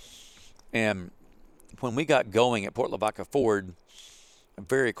 And when we got going at Port Lavaca Ford, I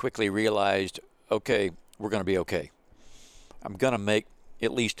very quickly realized, okay, we're going to be okay. I'm going to make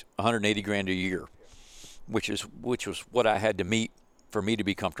at least $180,000 a year, which was what I had to meet for me to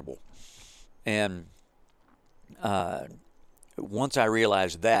be comfortable. And once I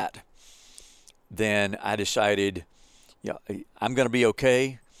realized that, then I decided, I'm going to be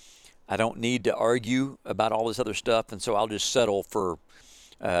okay. I don't need to argue about all this other stuff, and so I'll just settle for.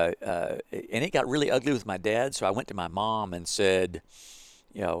 And it got really ugly with my dad, so I went to my mom and said,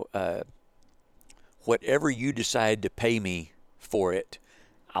 whatever you decide to pay me for it,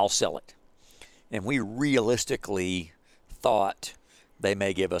 I'll sell it. And we realistically thought they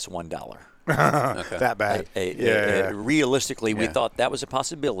may give us $1. Okay. That bad. Realistically, we Yeah. thought that was a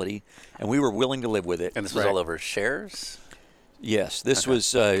possibility, and we were willing to live with it. And this was all over shares? Yes, this was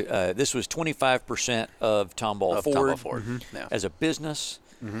 25% of Tomball Of Ford, Tomball Ford. Yeah. as a business,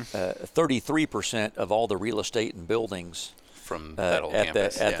 33% of all the real estate and buildings From that old at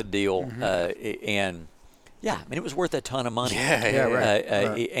campus. the deal, and yeah, I mean it was worth a ton of money. Yeah, right.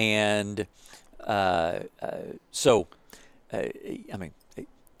 And so, I mean,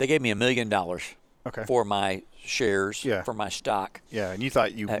 they gave me $1 million Okay. for my shares, Yeah. for my stock. Yeah, and you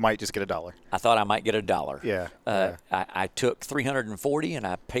thought you might just get $1. I thought I might get $1. Yeah, I took $340 and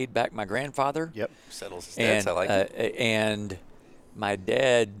I paid back my grandfather. Yep. Settles his And debts. I like it. and my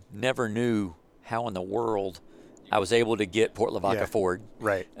dad never knew how in the world I was able to get Port Lavaca Yeah. Ford.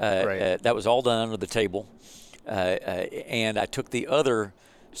 Right. Right. That was all done under the table, and I took the other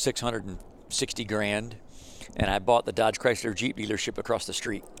 $660,000 and I bought the Dodge Chrysler Jeep dealership across the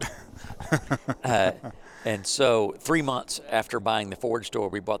street. And so 3 months after buying the Ford store,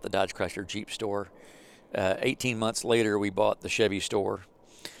 we bought the Dodge Chrysler Jeep store. 18 months later, we bought the Chevy store.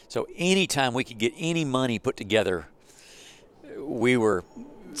 So anytime we could get any money put together, we were.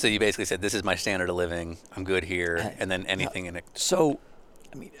 So you basically said, this is my standard of living. I'm good here. And then anything in it. So,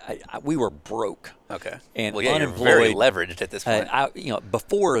 I mean, we were broke. Okay. And well, yeah, unemployed. you're very leveraged at this point.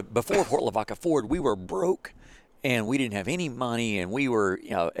 Before Port Lavaca Ford, we were broke, and we didn't have any money, and we were,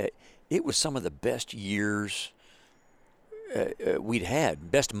 it was some of the best years we'd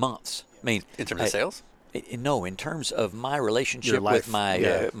had, best months. I mean, in terms of sales? No, in terms of my relationship Your life. with my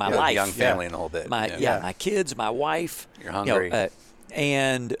Yeah. my Yeah. life, Young family and the whole bit. my kids, my wife. You're hungry.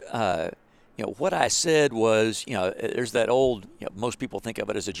 And what I said was, there's that old, most people think of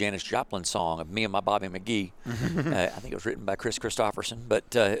it as a Janis Joplin song of Me and My Bobby McGee. I think it was written by Chris Christopherson, but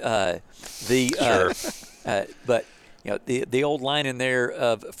the old line in there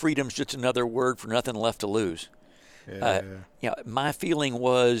of freedom's just another word for nothing left to lose. My feeling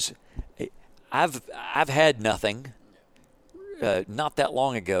was, I've had nothing not that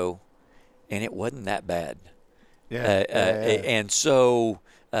long ago, and it wasn't that bad. And so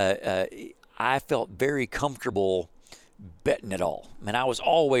I felt very comfortable betting it all. I mean, I was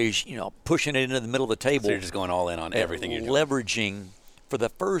always, pushing it into the middle of the table. So you're just going all in on everything you're doing. Leveraging. For the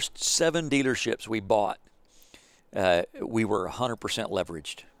first 7 dealerships we bought, we were 100%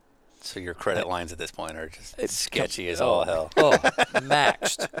 leveraged. So your credit lines at this point are just sketchy as all hell.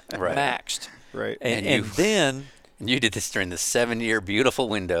 Maxed. Right. Maxed. Right. And then... You did this during the 7-year beautiful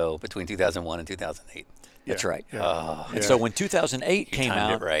window between 2001 and 2008. That's right. Oh, And so when 2008 came timed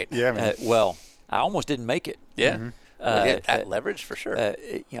out, it right. Yeah, man. I almost didn't make it. Yeah. At leverage for sure.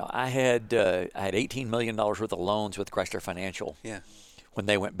 I had $18 million worth of loans with Chrysler Financial. Yeah. When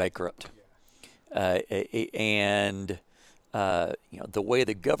they went bankrupt, and the way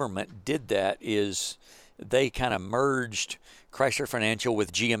the government did that is they kind of merged Chrysler Financial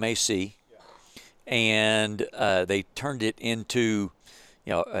with GMAC, and they turned it into,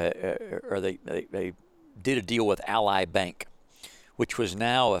 or they did a deal with Ally Bank. which was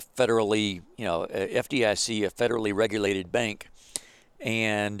now a federally, FDIC, a federally regulated bank.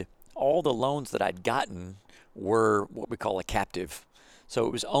 And all the loans that I'd gotten were what we call a captive. So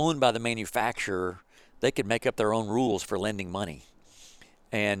it was owned by the manufacturer. They could make up their own rules for lending money.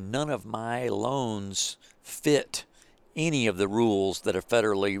 And none of my loans fit any of the rules that a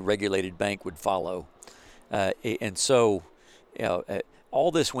federally regulated bank would follow. And so,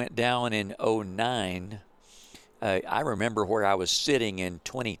 all this went down in 2009. I remember where I was sitting in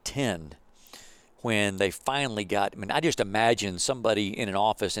 2010 when they finally got, I just imagine somebody in an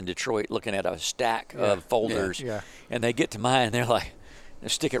office in Detroit looking at a stack of folders, and they get to mine, and they're like, they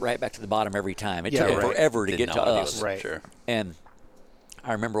stick it right back to the bottom every time. It took forever to get to us. Right. Sure. And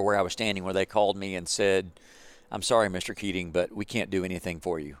I remember where I was standing where they called me and said, "I'm sorry, Mr. Keating, but we can't do anything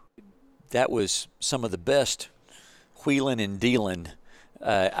for you." That was some of the best wheeling and dealing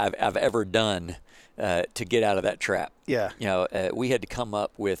I've ever done to get out of that trap. Yeah. We had to come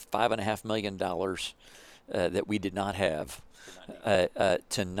up with $5.5 million that we did not have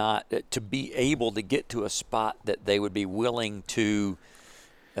to be able to get to a spot that they would be willing to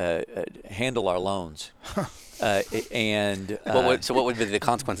handle our loans. So what would be the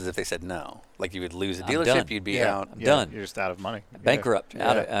consequences if they said no? Like you would lose a dealership, done. you'd be out. I'm done. You're just out of money. Bankrupt,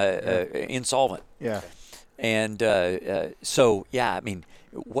 out of, insolvent. Yeah. And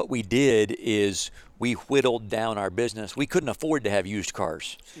what we did is we whittled down our business. We couldn't afford to have used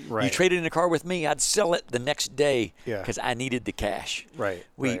cars. Right. You traded in a car with me, I'd sell it the next day Yeah. because I needed the cash. Right.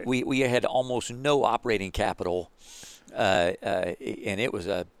 We had almost no operating capital, and it was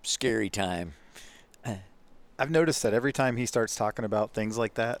a scary time. I've noticed that every time he starts talking about things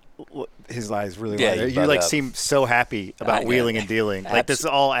like that, his eyes really Yeah, light. you You butt up. seem so happy about wheeling and dealing. Like this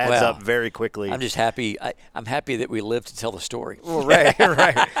all adds Well, up very quickly. I'm just happy. I'm happy that we lived to tell the story. Well, right,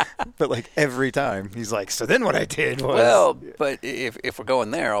 right. But like every time he's like, so then what I did was. Well, but if we're going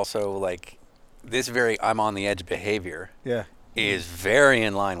there, also like this very I'm on the edge behavior Yeah. is very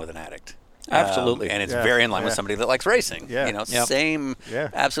in line with an addict. Absolutely. And it's Yeah, very in line with yeah. somebody that likes racing. Yeah. Yep. Same. Yeah.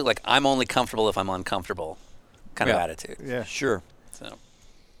 Absolutely. Like I'm only comfortable if I'm uncomfortable kind of Yeah. attitude. Yeah. Sure. So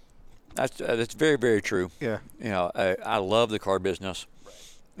That's very, very true. Yeah. I love the car business,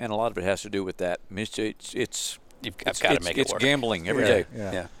 and a lot of it has to do with that. I mean, it's I've got to make it it's work. gambling every Yeah. day.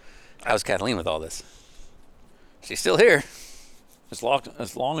 Yeah. How's Kathleen with all this? She's still here. As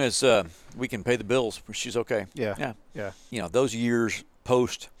long as we can pay the bills, she's okay. Yeah. Yeah. Yeah. Those years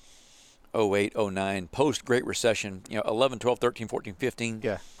post 08, 09, post Great Recession, 11, 12, 13, 14, 15.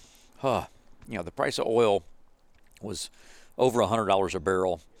 Yeah. The price of oil was over $100 a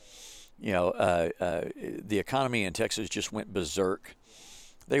barrel. The economy in Texas just went berserk.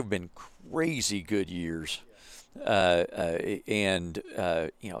 They've been crazy good years. It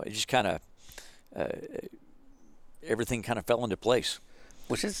just kind of, everything kind of fell into place.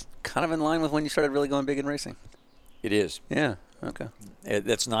 Which is kind of in line with when you started really going big in racing. It is. Yeah. Okay.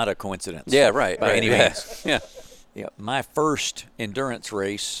 That's not a coincidence. Yeah, right. By any yeah. means. Yeah. My first endurance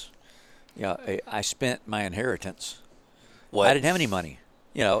race, I spent my inheritance. What? I didn't have any money.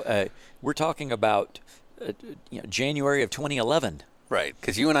 We're talking about January of 2011. Right.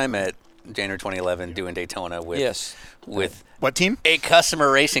 Because you and I met January 2011 doing Daytona with What team? a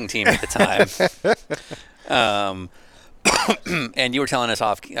customer racing team at the time. And you were telling us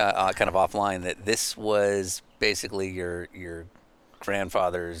kind of offline that this was basically your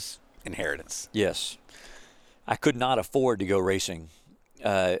grandfather's inheritance. Yes. I could not afford to go racing.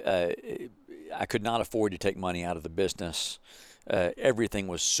 I could not afford to take money out of the business. Everything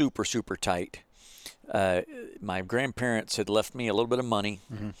was super, super tight. My grandparents had left me a little bit of money,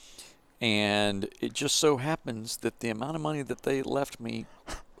 and it just so happens that the amount of money that they left me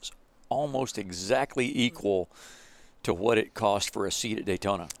was almost exactly equal to what it cost for a seat at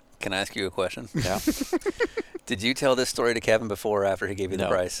Daytona. Can I ask you a question? Yeah. Did you tell this story to Kevin before or after he gave you the No.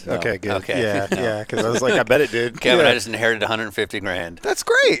 price? Okay, good. Okay. Yeah, because I was like, I bet it did. Kevin, Yeah. I just inherited $150,000. That's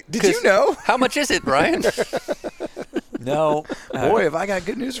great. Did you know? How much is it, Brian? No. Boy, have I got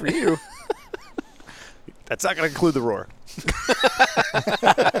good news for you. That's not going to include the roar.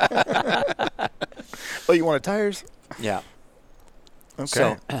 Oh, you wanted tires? Yeah. Okay.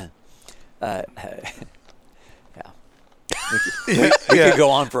 So, yeah. We could go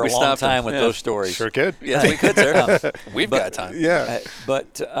on for a We long stopped him. time with Yeah. those stories. Sure could. Yes, we could, sir. We've got time. Yeah.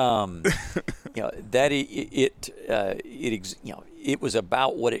 That it was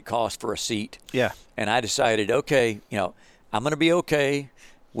about what it cost for a seat. Yeah. And I decided, okay, I'm going to be okay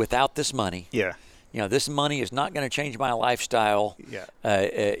without this money. Yeah. This money is not going to change my lifestyle. Yeah.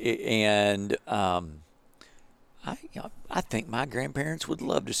 And I think my grandparents would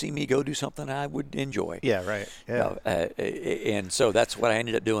love to see me go do something I would enjoy. Yeah, right. Yeah. And so that's what I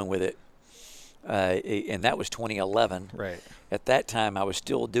ended up doing with it. And that was 2011. Right. At that time, I was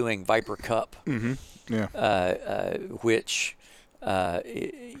still doing Viper Cup, Yeah. which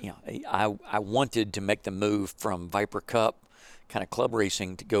I wanted to make the move from Viper Cup, kind of club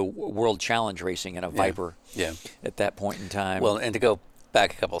racing, to go World Challenge racing in a Viper. Yeah. At that point in time. Well, and to go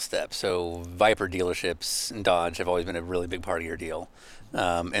back a couple steps, so Viper dealerships and Dodge have always been a really big part of your deal,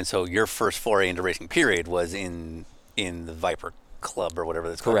 and so your first foray into racing period was in the Viper Club or whatever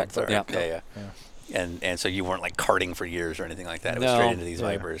that's called. Correct. Sorry. Yeah. And so you weren't like karting for years or anything like that. It was No. straight into these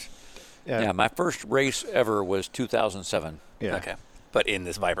Vipers. Yeah, my first race ever was 2007. Yeah. Okay. But in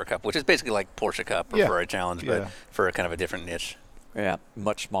this Viper Cup, which is basically like Porsche Cup or Yeah. for a challenge, but for a kind of a different niche. Yeah,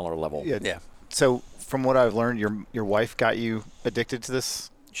 much smaller level. Yeah. Yeah. So from what I've learned, your wife got you addicted to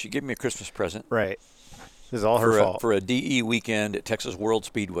this. She gave me a Christmas present. Right. This is all her fault. For a DE weekend at Texas World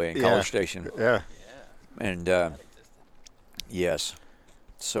Speedway in College Station. Yeah. And yes,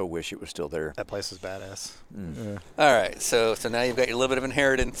 so wish it was still there. That place is badass. Yeah. All right. So now you've got your little bit of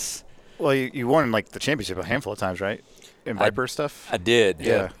inheritance. Well, you won like the championship a handful of times, right? In Viper stuff. I did.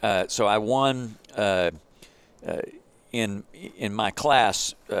 Yeah. So I won in my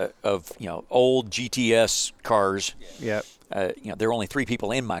class of old GTS cars. Yeah. There were only 3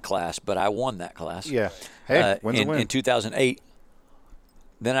 people in my class, but I won that class. Yeah. Hey, wins a win. In 2008.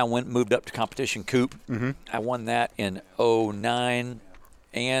 Then I moved up to competition coupe. Mm-hmm. I won that in 2009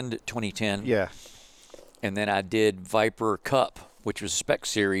 and 2010. Yeah. And then I did Viper Cup, which was a spec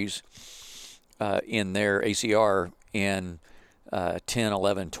series in their ACR in 10,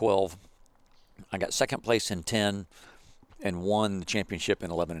 11, 12. I got second place in 10 and won the championship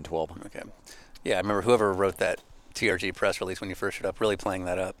in 11 and 12. Okay. Yeah, I remember whoever wrote that TRG press release when you first showed up, really playing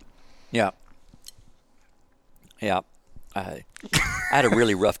that up. Yeah. Yeah. I had a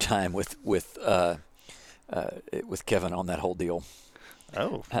really rough time with Kevin on that whole deal.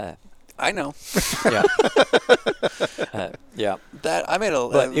 Oh. I know. Yeah. Yeah. That I made a.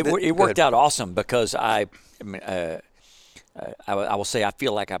 But it worked out awesome because I will say I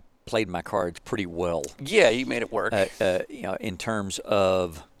feel like I played my cards pretty well. Yeah, you made it work. In terms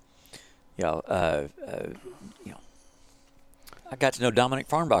of, I got to know Dominic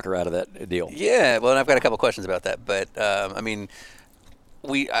Farnbacher out of that deal. Yeah, well, and I've got a couple questions about that, but I mean,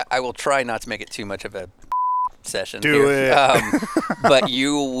 I will try not to make it too much of a session. Do here. it. But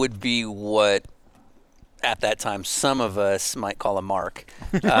you would be what at that time some of us might call a mark,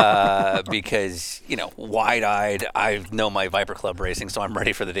 because wide-eyed. I know my Viper Club racing, so I'm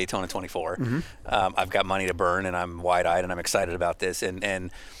ready for the Daytona 24. Mm-hmm. I've got money to burn, and I'm wide-eyed, and I'm excited about this,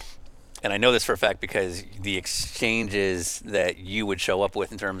 and I know this for a fact because the exchanges that you would show up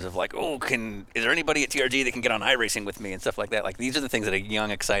with in terms of like, is there anybody at TRG that can get on iRacing with me and stuff like that? Like these are the things that a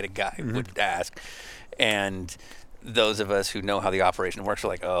young, excited guy would ask. And those of us who know how the operation works are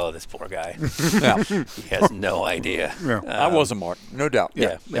like, oh, this poor guy. Yeah. He has no idea. Yeah. I was a mark, no doubt.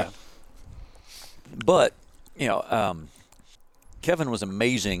 Yeah. But, Kevin was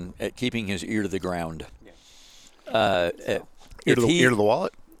amazing at keeping his ear to the ground. Ear to the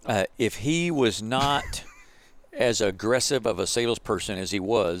wallet. If he was not as aggressive of a salesperson as he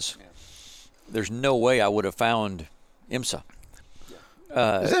was, there's no way I would have found IMSA.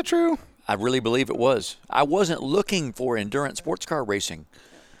 Is that true? I really believe it was. I wasn't looking for endurance sports car racing,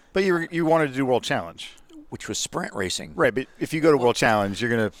 But you wanted to do World Challenge. which was sprint racing. Right, but if you go to World Challenge, you're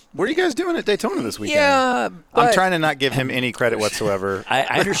going to – what are you guys doing at Daytona this weekend? Yeah, I'm trying to not give him any credit whatsoever.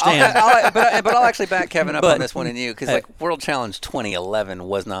 I understand. but I'll actually back Kevin up But- on this one and you because like World Challenge 2011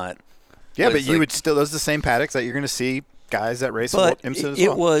 was not. Yeah, was but you like- would still – those are the same paddocks that you're going to see guys that race But IMSA as it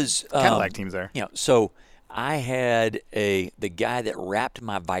well. was Cadillac teams there. So I had the guy that wrapped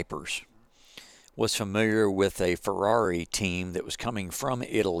my Vipers was familiar with a Ferrari team that was coming from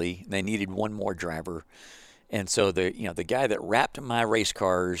Italy. They needed one more driver, and so the guy that wrapped my race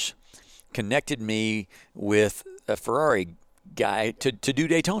cars connected me with a Ferrari guy to do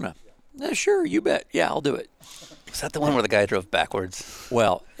Daytona. Sure, you bet. Yeah, I'll do it. Was that the one where the guy drove backwards?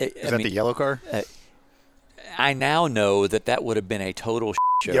 Well, Is that the yellow car? I now know that would have been a total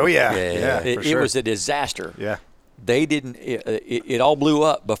show. Oh, yeah. Yeah, for It sure. was a disaster. Yeah. They didn't. It all blew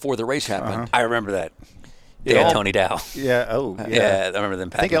up before the race happened. I remember that. It Yeah, all- Tony Dow. Yeah. Oh, yeah. Yeah, I remember them.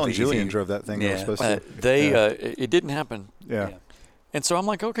 I think packing Ellen the Julian easy- drove that thing. They were Yeah. supposed to. It didn't happen. Yeah. And so I'm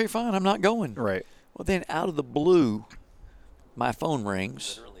like, okay, fine, I'm not going. Right. Well, then out of the blue, my phone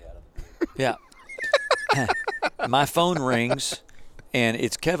rings. Yeah. My phone rings, and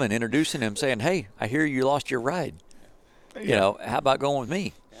it's Kevin introducing him, saying, hey, I hear you lost your ride. How about going with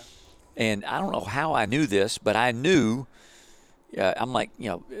me? And I don't know how I knew this, but I knew. I'm like,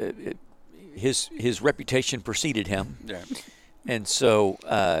 his reputation preceded him. Yeah. And so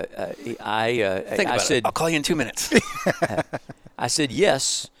Think I about said, it. I'll call you in 2 minutes. I said,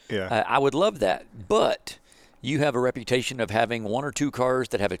 yes, Yeah. I would love that. But you have a reputation of having 1 or 2 cars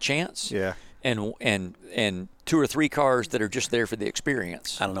that have a chance. Yeah. And 2 or 3 cars that are just there for the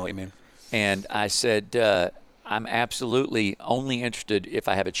experience. I don't know what you mean. And I said, I'm absolutely only interested if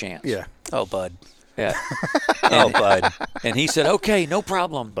I have a chance. Yeah. Oh, bud. Yeah. Oh, bud. And he said, okay, no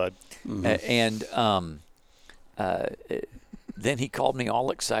problem. Bud. And then he called me all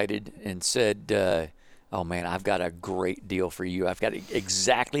excited and said, oh, man, I've got a great deal for you. I've got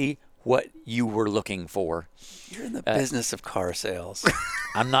exactly what you were looking for. You're in the business of car sales.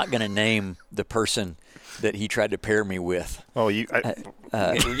 I'm not going to name the person that he tried to pair me with. Oh, We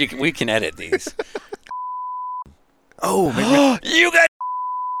can edit these. You got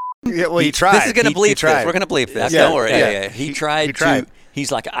yeah, well, he tried. This is going to He bleep tried. this. We're going to bleep this. Yeah, Don't worry. yeah. Yeah. He tried he tried. to.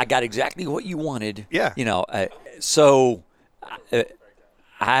 He's like, I got exactly what you wanted. Yeah. So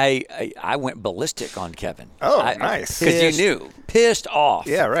I went ballistic on Kevin. Oh, I- nice. Because you knew. Pissed off.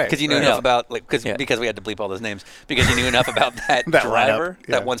 Yeah, right. Because you knew right. enough about, because Yeah. we had to bleep all those names, because you knew enough about that, That driver, lineup,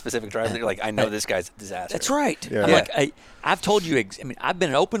 yeah. that one specific driver, that you're like, I know this guy's a disaster. That's right. Yeah. I'm Yeah. like, I've told you. I've been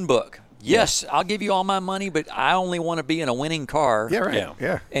an open book. Yes, I'll give you all my money, but I only want to be in a winning car. Yeah, right. Yeah.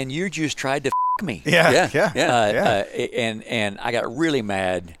 Yeah. And you just tried to me. Yeah. Yeah. Yeah. Yeah. And I got really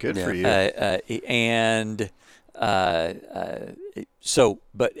mad. Good for you.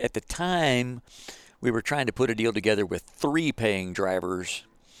 But at the time, we were trying to put a deal together with 3 paying drivers,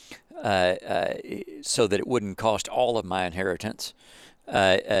 so that it wouldn't cost all of my inheritance.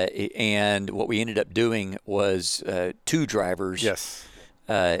 And what we ended up doing was 2 drivers. Yes.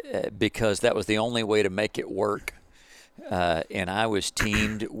 Because that was the only way to make it work. And I was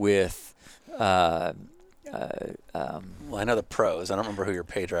teamed with. Well, I know the pros. I don't remember who your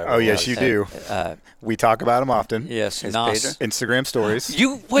pay driver was. Oh, yes, you do. We talk about him often. Yes, His Nas. pager? Instagram stories.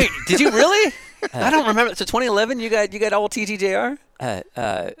 Wait, did you really? I don't remember. So 2011, you got all TTJR?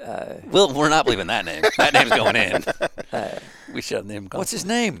 Well, we're not leaving that name. That name's going in. We should have named. What's his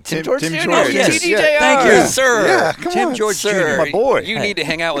name? Tim George Tim Jr. George, Oh, yes. TTJR. Yeah. Thank you. Sir. Yeah, come Tim on, George Sir, my boy. You need to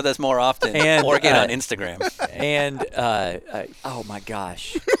hang out with us more often, And, or get on Instagram. And oh my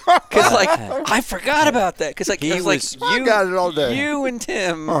gosh, Because I forgot about that. Because He I was was- like, I got it all day. you and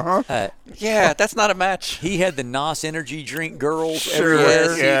Tim. Uh-huh. Yeah, that's not a match. he had the Nos energy drink girls Sure.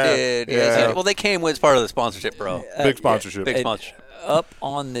 everywhere. Yes, Yeah, he did. Yes, he yeah. did. Well, they came as part of the sponsorship, bro. Big sponsorship. Big and- sponsorship. Up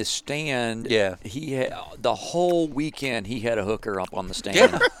on the stand. Yeah. he had the whole weekend. He had a hooker up on the stand.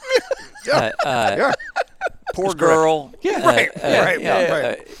 Yeah. Yeah. Poor girl. Yeah, right, right, yeah,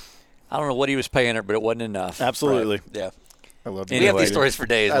 right. I don't know what he was paying her, but it wasn't enough. Absolutely. Yeah. I love We have Anyway. these stories for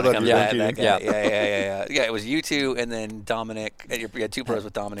days. I When it love comes you, to Ben that Keating. guy. Yeah. It was you two, and then Dominic. You had 2 pros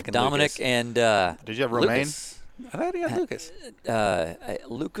with Dominic and Dominic Lucas. and Did you have Romaine? Lucas. I thought he had Lucas.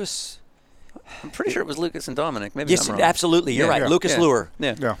 Lucas. I'm pretty sure it was Lucas and Dominic. Maybe Yes, I'm wrong. absolutely. You're Yeah, right. yeah, Lucas yeah. Lure.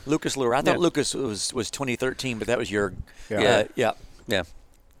 Yeah. Yeah. Lucas Lure. I thought Yeah. Lucas was 2013, but that was your. Yeah. Yeah. Yeah.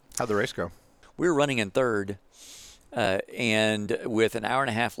 How'd the race go? We were running in third, and with an hour and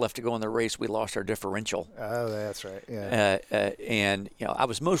a half left to go in the race, we lost our differential. Oh, that's right. Yeah. And I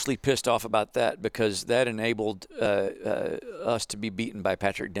was mostly pissed off about that because that enabled us to be beaten by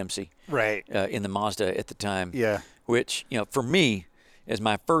Patrick Dempsey Right. in the Mazda at the time. Yeah. Which for me, as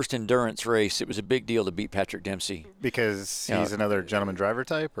my first endurance race, it was a big deal to beat Patrick Dempsey. Because Yeah. he's another gentleman driver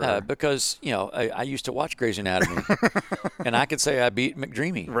type? Or? Because I used to watch Grey's Anatomy, and I could say I beat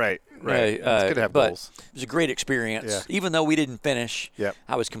McDreamy. Right. Right. It's good to have but goals. it was a great experience. Yeah. Even though we didn't finish, Yep.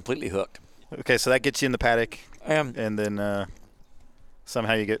 I was completely hooked. Okay, so that gets you in the paddock, And and then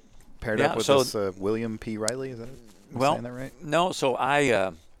somehow you get paired Yeah, up with so- this William P. Riley. Is that well, saying that right? no. So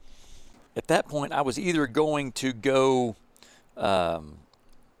I, at that point, I was either going to go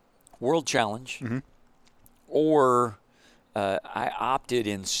World Challenge, Mm-hmm. or I opted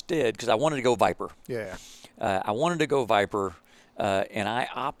instead because I wanted to go Viper. Yeah. I wanted to go Viper, and I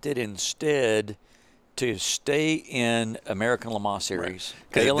opted instead to stay in American Le Mans Series,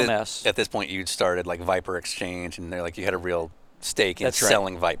 ALMS. At this point, you'd started like Viper Exchange, and they're like you had a real stake in That's right.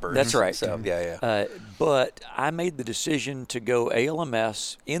 selling Vipers. That's right. So yeah. But I made the decision to go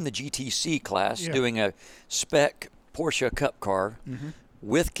ALMS in the GTC class, Yeah. doing a spec Porsche Cup car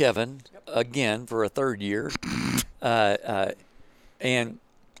with Kevin again for a third year, and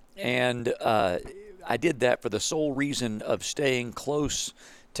I did that for the sole reason of staying close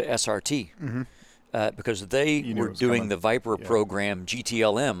to SRT. Because they knew were it was doing coming. the Viper Yeah. program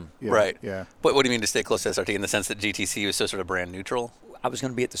GTLM. Yeah. Right. Yeah. What do you mean to stay close to SRT in the sense that GTC was so sort of brand neutral? I was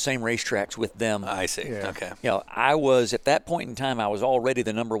going to be at the same racetracks with them. I see. Yeah. Okay. I was at that point in time. I was already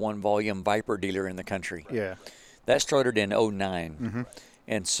the #1 volume Viper dealer in the country. Yeah. That started in '09,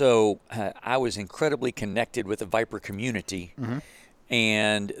 and so I was incredibly connected with the Viper community,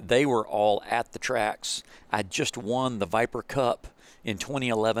 and they were all at the tracks. I just won the Viper Cup in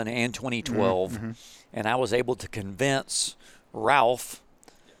 2011 and 2012, and I was able to convince Ralph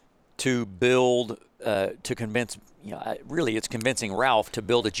to build, really it's convincing Ralph to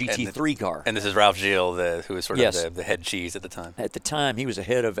build a GT3 car. And this is Ralph Gilles, who was sort Yes. of the head cheese at the time. At the time, he was the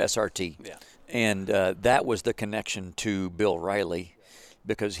head of SRT. Yeah. And that was the connection to Bill Riley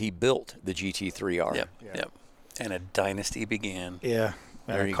because he built the GT3R. Yep. And a dynasty began. Yeah.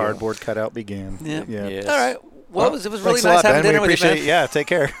 There And you a go. cardboard cutout began. Yeah. Yeah. Yes. All right. Well, it was really Thanks a nice lot, having Ben. dinner We with you, appreciate man. Yeah, take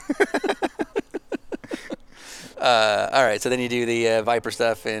care. All right, so then you do the Viper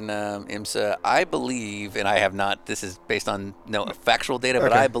stuff in IMSA. I believe, and I have not, this is based on no factual data,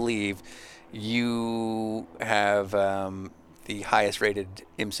 but Okay. I believe you have the highest rated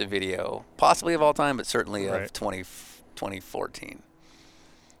IMSA video, possibly of all time, but certainly of Right. 2014.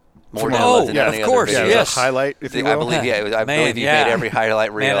 Oh, downloads than yeah, any of other course, video. Yeah, it was yes. a highlight, if you will. I believe, yeah, I believe you made every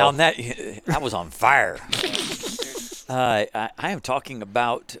highlight reel. Man, on that, I was on fire. I am talking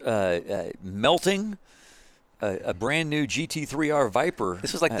about melting a brand new GT3R Viper.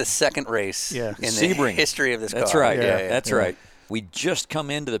 This was like the second race Yeah. in the Sebring. history of this That's car. right. Yeah. That's right. We just come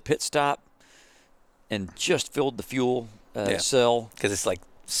into the pit stop and just filled the fuel cell. Because it's like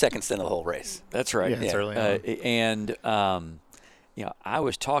second stint of the whole race. That's right. Yeah, it's early on. And I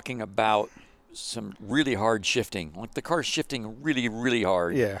was talking about some really hard shifting. Like the car's shifting really, really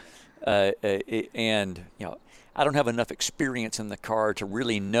hard. Yeah. And I don't have enough experience in the car to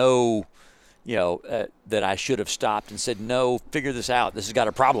really know, that I should have stopped and said, no, figure this out. This has got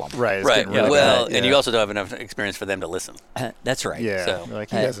a problem. Right. It's Right. getting really Well, bad. and Yeah. you also don't have enough experience for them to listen. That's right. Yeah. So, Like,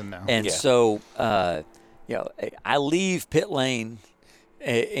 he doesn't know. And Yeah. so, I leave pit lane,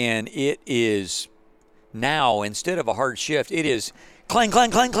 and it is now, instead of a hard shift, it is clang,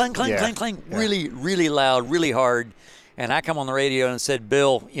 clang, clang, clang, clang, Yeah. clang, clang, Yeah. really, really loud, really hard. And I come on the radio and said,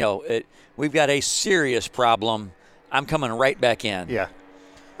 Bill, we've got a serious problem. I'm coming right back in. Yeah.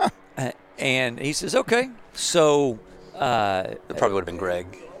 And he says, okay. So It probably would have been Greg.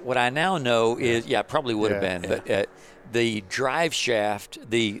 what I now know is, probably would have Yeah. been, but the drive shaft,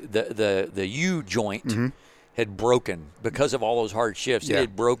 the U joint had broken because of all those hard shifts. Yeah. It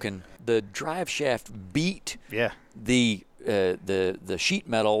had broken. The drive shaft beat Yeah. the sheet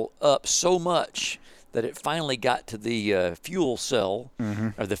metal up so much that it finally got to the fuel cell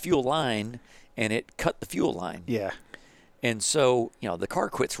or the fuel line, and it cut the fuel line. Yeah. And so, the car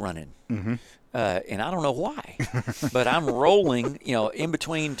quits running. And I don't know why, but I'm rolling, in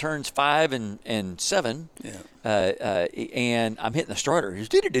between turns 5 and 7. And I'm hitting the starter.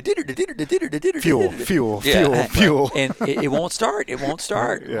 Fuel. And it won't start. It won't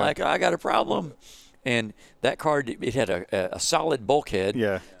start. Yeah. Like, I got a problem. And that car, it had a solid bulkhead.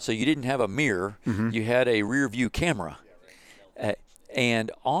 Yeah. So you didn't have a mirror. You had a rear view camera.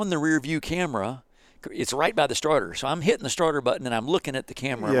 And on the rear view camera, it's right by the starter. So I'm hitting the starter button and I'm looking at the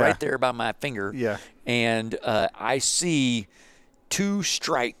camera Yeah. right there by my finger. Yeah. And I see 2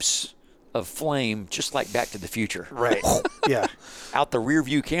 stripes of flame, just like Back to the Future. Right. Yeah. Out the rear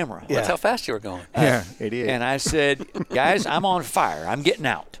view camera. Yeah. That's how fast you were going. Yeah. 88. And I said, guys, I'm on fire. I'm getting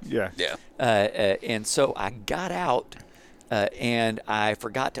out. Yeah. Yeah. And so I got out, and I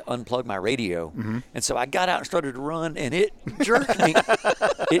forgot to unplug my radio. And so I got out and started to run, and it jerked me.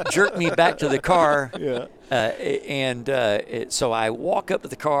 It jerked me back to the car. Yeah. So I walk up to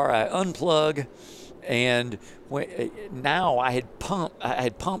the car, I unplug, and now I had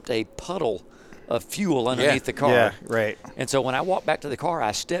pumped a puddle of fuel underneath the car. Yeah. Right. And so when I walked back to the car,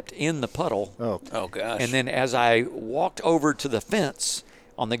 I stepped in the puddle. Oh, gosh. And then as I walked over to the fence,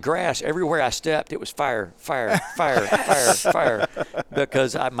 on the grass, everywhere I stepped, it was fire, fire, fire, fire, fire,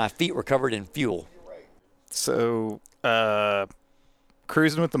 because my feet were covered in fuel. So,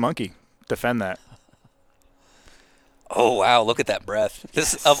 cruising with the monkey. Defend that. Oh, wow, look at that breath.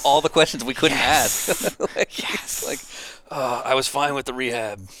 This of all the questions we couldn't ask. I was fine with the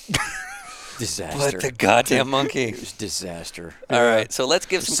rehab. Disaster. But the goddamn monkey. It was disaster. All right, so let's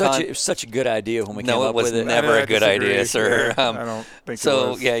give some It was such a good idea when we came No, it up was with it. never I a good disagree. idea, sir. Yeah, I don't think it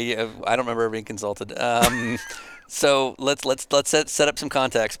So was. yeah, I don't remember being consulted. So let's set up some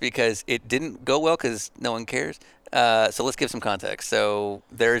context because it didn't go well because no one cares. So let's give some context. So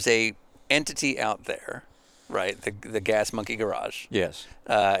there's a entity out there, right? The Gas Monkey Garage. Yes.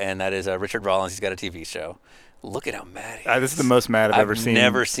 And that is Richard Rollins. He's got a TV show. Look at how mad he is. This is the most mad I've ever seen. I've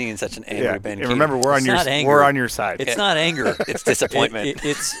never seen such an angry Ben And Keating. remember, we're on your side. It's not anger. It's disappointment.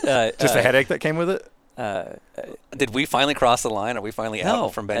 It's just a headache that came with it. Did we finally cross the line? Are we finally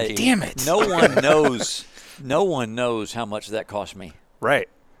out from Ben Keating? Damn it! No one knows. No one knows how much that cost me. Right.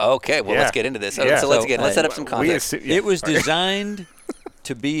 Okay, well, Yeah. let's get into this. So, Yeah. let's set up some context. It was designed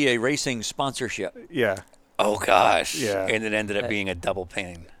to be a racing sponsorship. Yeah. Oh, gosh. Yeah. And it ended up being a double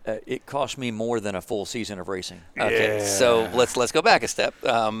pain. It cost me more than a full season of racing. Okay, Yeah. so let's go back a step.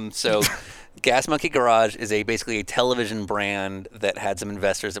 So Gas Monkey Garage is basically a television brand that had some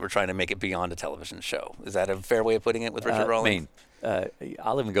investors that were trying to make it beyond a television show. Is that a fair way of putting it with Richard Rawlings?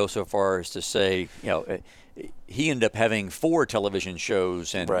 I'll even go so far as to say, he ended up having 4 television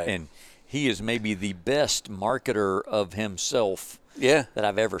shows, and he is maybe the best marketer of himself that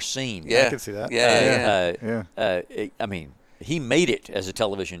I've ever seen. Yeah, I can see that. I mean, he made it as a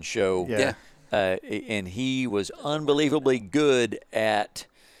television show. Yeah. And he was unbelievably good at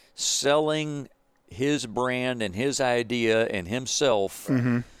selling his brand and his idea and himself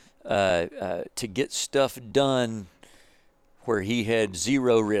to get stuff done where he had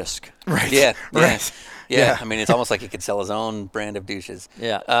 0 risk. Right. Yeah. Right. Yeah. I mean, it's almost like he could sell his own brand of douches.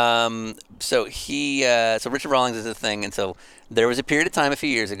 Yeah. So Richard Rawlings is a thing, and so there was a period of time a few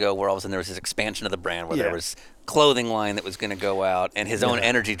years ago where all of a sudden there was this expansion of the brand where there was clothing line that was going to go out and his own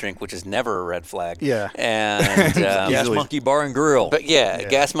energy drink, which is never a red flag. Yeah. And Gas Monkey Bar and Grill. but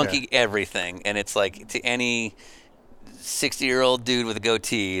Gas Monkey everything, and it's like to any 60-year-old dude with a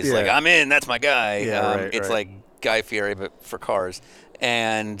goatee, he's like, I'm in, that's my guy. Yeah, it's like Guy Fieri but for cars.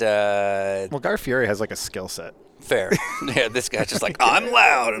 And Well, Guy Fieri has like a skill set. fair. Yeah, this guy's just like, I'm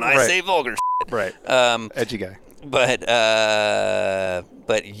loud and I Right. say vulgar shit. Right. Edgy guy. But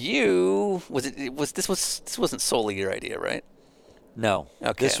you this wasn't solely your idea, right? No.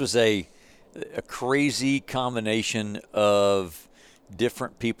 Okay. This was a crazy combination of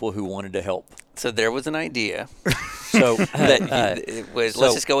different people who wanted to help. So there was an idea So that it was. so-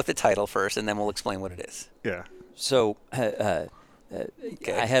 Let's just go with the title first, and then we'll explain what it is. Yeah. So I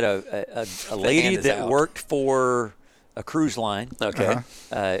had a lady hand is that out. worked for a cruise line. Okay.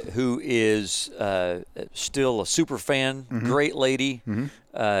 Who is still a super fan, great lady,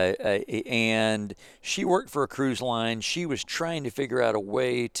 and she worked for a cruise line. She was trying to figure out a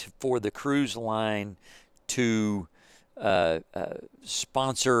way for the cruise line to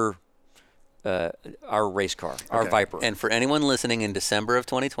sponsor our race car, our Viper. And for anyone listening in December of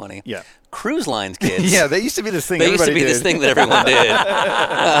 2020, Yeah. cruise lines, kids. Yeah, that used to be this thing. They used to everybody be this did. thing that everyone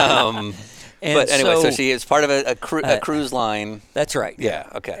did. And But anyway, so she is part of a cruise line. That's right. Yeah,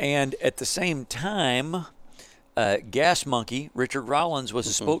 okay. And at the same time, Gas Monkey, Richard Rollins, was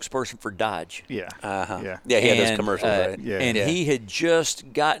a spokesperson for Dodge. Yeah. Yeah, he had those And, commercials, right? Yeah. And he had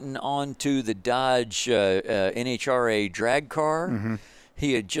just gotten onto the Dodge NHRA drag car.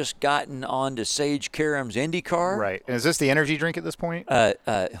 He had just gotten onto Sage Karam's Indy car. Right. And is this the energy drink at this point?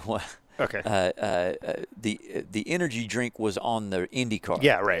 Well, Okay. the energy drink was on the Indy car.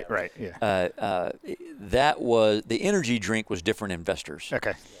 Yeah. Right. Right. Yeah. That was the energy drink was different investors.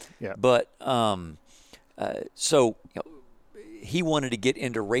 Okay. Yeah. But so he wanted to get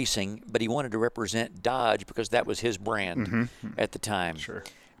into racing, but he wanted to represent Dodge because that was his brand at the time. Sure.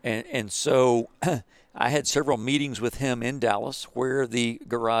 And so I had several meetings with him in Dallas where the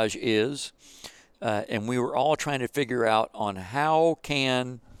garage is, and we were all trying to figure out on how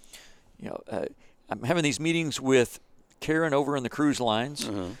can, I'm having these meetings with Karen over in the cruise lines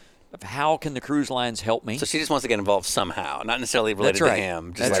of how can the cruise lines help me. So she just wants to get involved somehow, not necessarily related That's right. to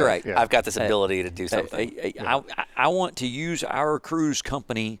him. Just That's like, right. I've got this ability to do something. I want to use our cruise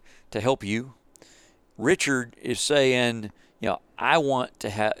company to help you. Richard is saying, I want to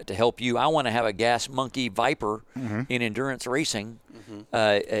help you. I want to have a Gas Monkey Viper in endurance racing, and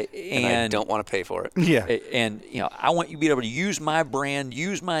I don't want to pay for it. Yeah. And I want you to be able to use my brand,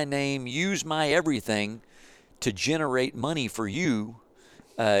 use my name, use my everything to generate money for you.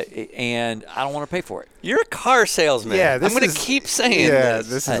 And I don't want to pay for it. You're a car salesman. Yeah, I'm this going to is- keep saying Yeah. this.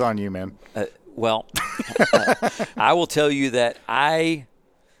 This is on you, man. Well, I will tell you that I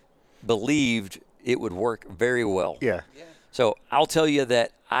believed it would work very well. Yeah. So I'll tell you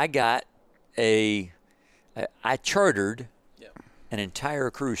that I chartered an entire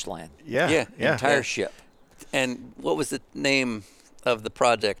cruise line, Yeah. Yeah. Yeah. entire ship, And what was the name of the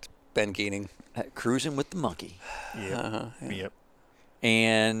project, Ben Keating? cruising with the monkey. Yep.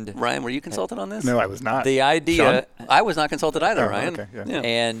 And Ryan, were you consulted on this? No, I was not. the idea, I was not consulted either, Oh, Ryan. okay,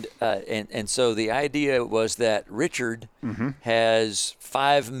 yeah. and so the idea was that Richard has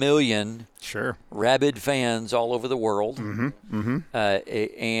 5 million Sure. rabid fans all over the world, and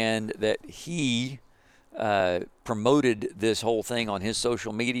that he promoted this whole thing on his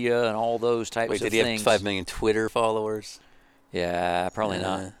social media and all those types Wait, of did he things. have 5 million Twitter followers? Yeah, probably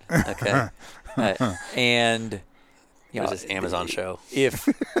not. Okay. And It was his Amazon show. if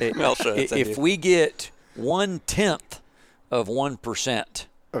I'll show it to if you. we get 1/10 of 1%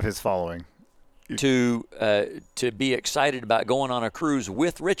 Of his following. to be excited about going on a cruise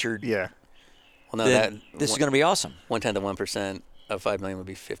with Richard, Yeah. Well, no, then this is going to be awesome. 1/10 of 1% of 5 million would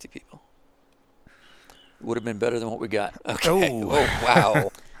be 50 people. Would have been better than what we got. Okay. Oh,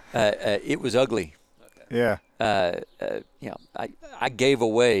 wow. It was ugly. Yeah. I gave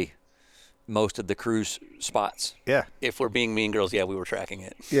away most of the cruise spots. Yeah. If we're being mean girls, yeah, we were tracking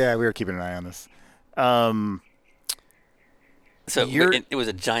it. Yeah, we were keeping an eye on this. So You're- it was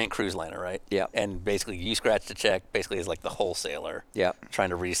a giant cruise liner, right? Yeah. And basically, you scratched a check, basically, as like the wholesaler. Yeah. Trying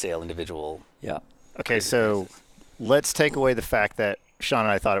to resale individual. Yeah. Okay, so let's take away the fact that Sean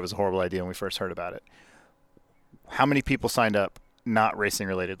and I thought it was a horrible idea when we first heard about it. How many people signed up not racing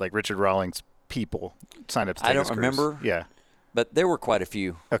related, like Richard Rawlings people signed up to take I don't this cruise? remember. Yeah. But there were quite a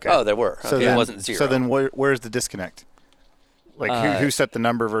few. Okay. Oh, there were. So Okay, then, it wasn't zero. So then where's the disconnect? Like who set the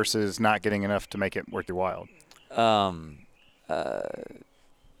number versus not getting enough to make it worth your while?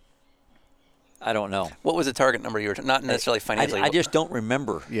 I don't know. What was the target number you were not necessarily financially? I just don't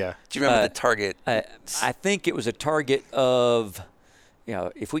remember. Yeah. Do you remember the target? I think it was a target of,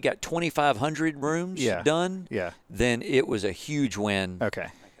 if we got 2,500 rooms done, then it was a huge win. Okay.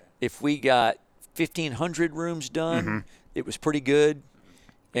 If we got 1,500 rooms done, it was pretty good,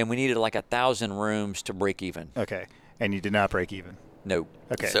 and we needed like 1,000 rooms to break even. Okay. And you did not break even. No.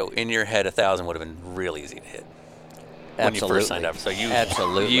 Okay. So in your head, 1,000 would have been real easy to hit when Absolutely. you first signed up. So you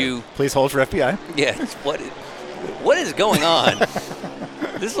Absolutely. Please hold for FBI. Yeah. What is going on?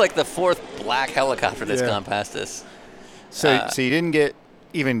 This is like the fourth black helicopter that's gone past us. So you didn't get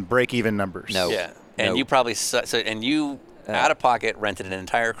even break even numbers. No. Yeah. And No. you probably you out of pocket rented an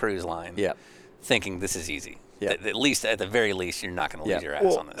entire cruise line. Yeah. Thinking this is easy. Yeah. At least, at the very least, you're not going to lose Yeah. your ass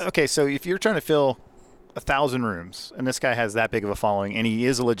Well, on this. okay, so if you're trying to fill 1,000 rooms, and this guy has that big of a following, and he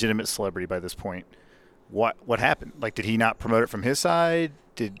is a legitimate celebrity by this point, what happened? Like, did he not promote it from his side?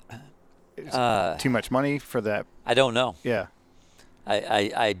 Did too much money for that? I don't know. Yeah,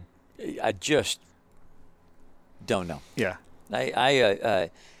 I just don't know. yeah,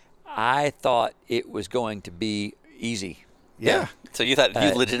 I thought it was going to be easy. yeah. So you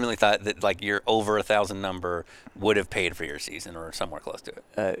legitimately thought that like your over 1,000 number would have paid for your season or somewhere close to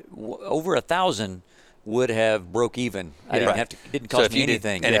it. Over 1,000 would have broke even. I didn't Right. have to. It didn't So cost if me you did,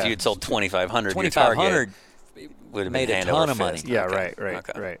 anything. and if you had sold 2,500, 2,500 would have made been a hand ton over of money. fist. Yeah, Okay. right.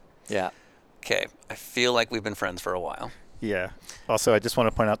 Okay. Yeah. Okay. I feel like we've been friends for a while. Yeah. Also, I just want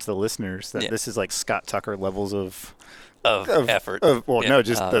to point out to the listeners that Yeah. this is like Scott Tucker levels of Of effort. Well, Yeah. no,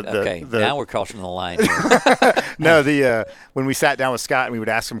 just Okay. the Now we're crossing the line here. no, when we sat down with Scott and we would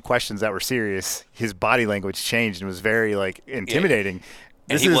ask him questions that were serious, his body language changed and was very like intimidating.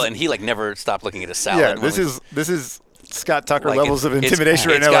 And he like never stopped looking at his salad. Yeah, when this is Scott Tucker like, levels of it's intimidation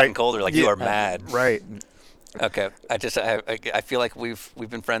right it's now. gotten Like colder. Like you are mad. right? Okay. I feel like we've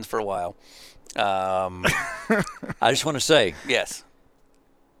been friends for a while. I just want to say, Yes.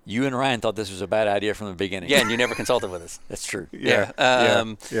 you and Ryan thought this was a bad idea from the beginning. Yeah, and you never consulted with us. That's true. Yeah,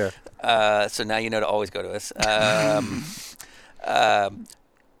 Yeah. So now you know to always go to us.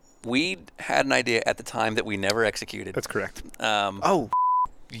 We had an idea at the time that we never executed. That's correct.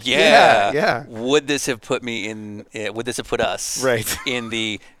 Yeah. yeah. Would this have put me in? Would this have put us Right. in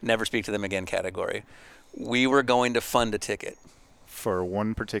the never speak to them again category? We were going to fund a ticket. For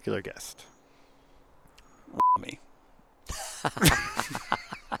one particular guest. Me. Because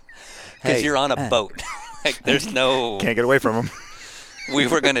Hey, you're on a boat. Like, there's no. Can't get away from him. We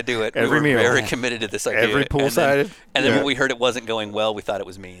were going to do it. Every we were meal. very committed to this idea. Every poolside. And then Yeah. when we heard it wasn't going well, we thought it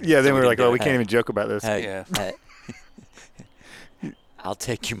was mean. Yeah, then So we were like, didn't oh, do we it. can't even joke about this. Hey, Yeah. hey. I'll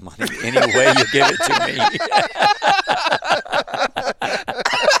take your money any way you give it to me.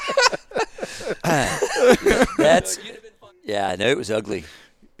 That's. Yeah, I know it was ugly.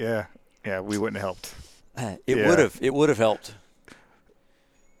 Yeah, we wouldn't have helped. It Yeah. would have. It would have helped.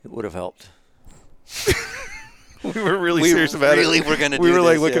 It would have helped. We were really We serious about really it. were gonna We do were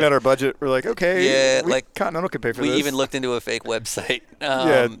like this, looking yeah. at our budget. We're like, okay, Yeah, like, Continental can pay for We this. even looked into a fake website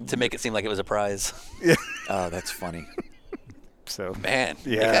Yeah. to make it seem like it was a prize. Oh, that's funny. So Man,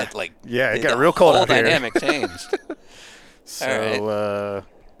 Yeah. it got it got the real cold whole out here. dynamic changed. So All right.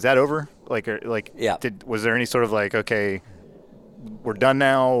 is that over? Like Yeah. was there any sort of like, okay, we're done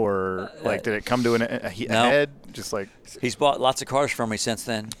now, or like did it come to a head? Just like He's bought lots of cars from me since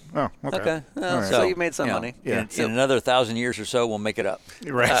then. oh okay, Okay. Well, All right. so you made some You know, money. Yeah. In another 1,000 years or so, we'll make it up.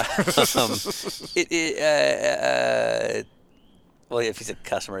 right. Well, if he's a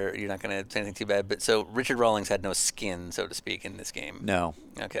customer, you're not going to say anything too bad. But so Richard Rawlings had no skin, so to speak, in this game. No.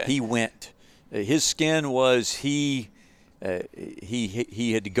 Okay. He went. His skin was he had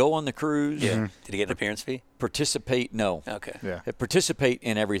to go on the cruise. Yeah. Did he get an appearance fee? Participate. No. Okay. Yeah. Participate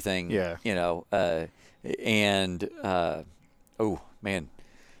in everything. Yeah. You know. And oh man.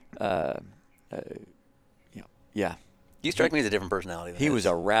 Yeah. You strike me as a different personality. Than He his. was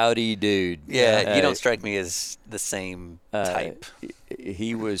a rowdy dude. Yeah, you don't strike me as the same type.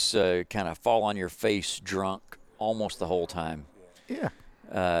 He was kind of fall on your face drunk almost the whole time. Yeah.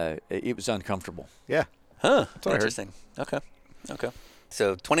 It was uncomfortable. Yeah. Huh. what I heard. Interesting. Okay.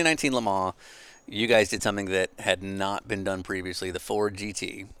 So 2019 Le Mans, you guys did something that had not been done previously, the Ford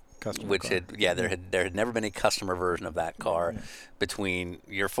GT. Customer Which car. there had never been a customer version of that car. Between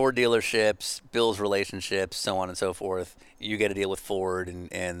your Ford dealerships, Bill's relationships, so on and so forth, you get a deal with Ford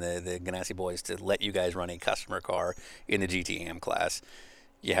and the Ganassi boys to let you guys run a customer car in the GT Am class.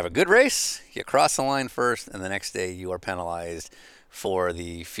 You have a good race, you cross the line first, and the next day you are penalized for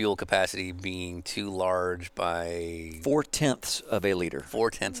the fuel capacity being too large by 0.4 of a liter.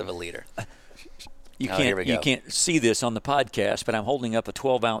 0.4 of a liter. You Oh, here we can't go. see this on the podcast, but I'm holding up a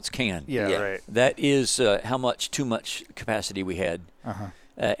 12-ounce can. Yeah. Yeah. Right. That is how much too much capacity we had.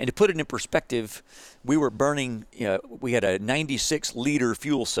 And to put it in perspective, we were burning. We had a 96-liter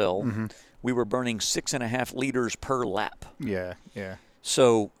fuel cell. We were burning 6.5 liters per lap. Yeah. Yeah.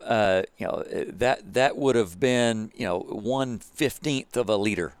 So that would have been 1/15 of a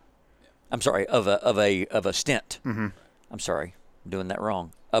liter. I'm sorry, of a stint. I'm sorry, I'm doing that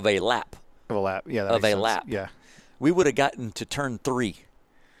wrong. Of a lap. Of a lap. Yeah. That Of makes a sense. lap. Yeah. We would have gotten to turn 3.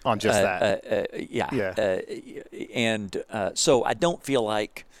 On just that. Yeah. And so I don't feel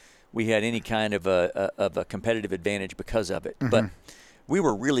like we had any kind of a competitive advantage because of it. But we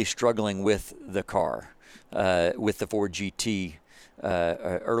were really struggling with the car, with the Ford GT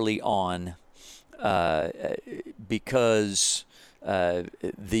early on, because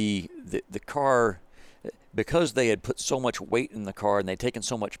the car, because they had put so much weight in the car and they'd taken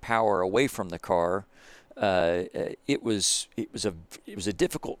so much power away from the car. It was a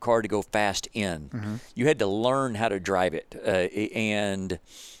difficult car to go fast in. You had to learn how to drive it, and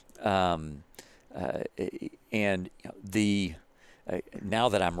now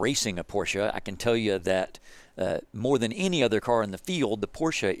that I'm racing a Porsche, I can tell you that more than any other car in the field, the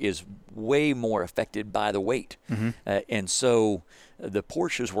Porsche is way more affected by the weight, and so the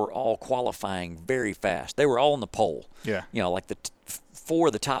Porsches were all qualifying very fast. They were all on the pole. Yeah. Like the 4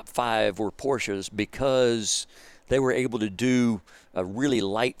 of the top 5 were Porsches because they were able to do a really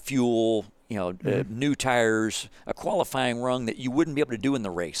light fuel, new tires, a qualifying run that you wouldn't be able to do in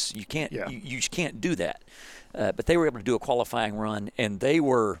the race. You can't, you just can't do that. But they were able to do a qualifying run, and they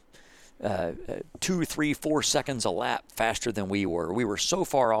were 2, 3, 4 seconds a lap faster than we were. We were so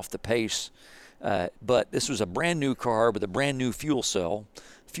far off the pace. But this was a brand new car with a brand new fuel cell.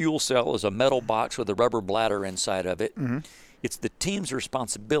 Fuel cell is a metal box with a rubber bladder inside of it. It's the team's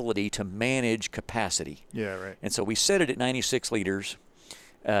responsibility to manage capacity. Yeah. Right. And so we set it at 96 liters.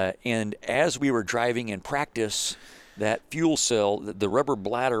 And as we were driving in practice, that fuel cell, the rubber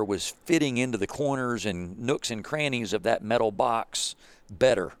bladder was fitting into the corners and nooks and crannies of that metal box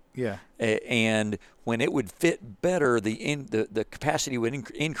better. Yeah. And when it would fit better, the capacity would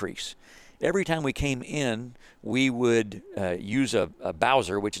increase. Every time we came in, we would use a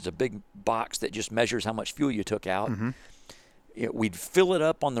Bowser, which is a big box that just measures how much fuel you took out. We'd fill it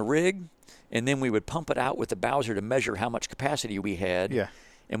up on the rig, and then we would pump it out with the Bowser to measure how much capacity we had. Yeah.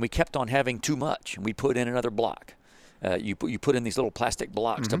 And we kept on having too much, and we put in another block. You put in these little plastic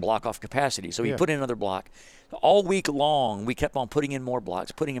blocks to block off capacity. So you put in another block. All week long, we kept on putting in more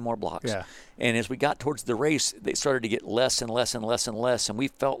blocks. Yeah. And as we got towards the race, they started to get less and less and less and less. And we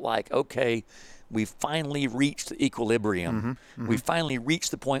felt like, okay, we finally reached equilibrium. We finally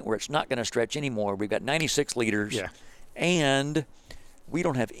reached the point where it's not going to stretch anymore. We've got 96 liters. Yeah. And we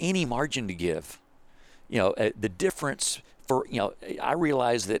don't have any margin to give. The difference for, I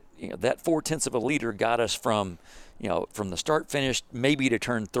realized that, that 0.4 of a liter got us from the start finish maybe to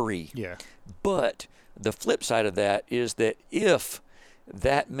turn 3. Yeah. But the flip side of that is that if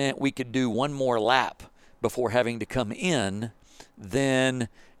that meant we could do one more lap before having to come in, then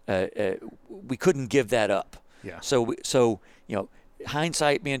we couldn't give that up. Yeah. So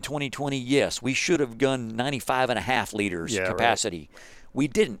hindsight being 2020, yes, we should have done 95.5 liters capacity. We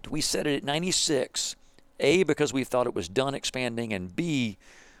didn't. We set it at 96, A, because we thought it was done expanding, and B,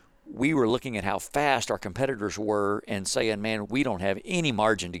 we were looking at how fast our competitors were and saying, man, we don't have any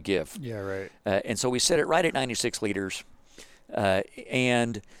margin to give. Yeah, right. And so we set it right at 96 liters.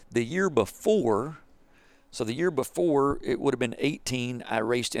 And the year before, it would have been 18, I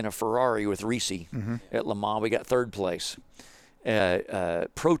raced in a Ferrari with Reese at Le Mans. We got third place.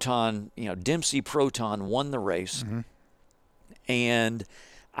 Proton, Dempsey Proton won the race. And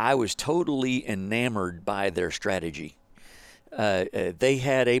I was totally enamored by their strategy. They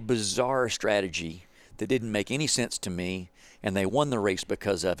had a bizarre strategy that didn't make any sense to me, and they won the race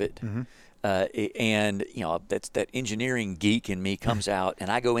because of it. And that's that engineering geek in me comes out, and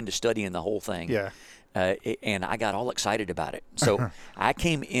I go into studying the whole thing. Yeah. And I got all excited about it. So I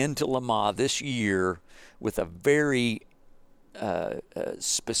came into Le Mans this year with a very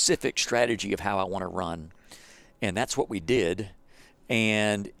specific strategy of how I want to run, and that's what we did.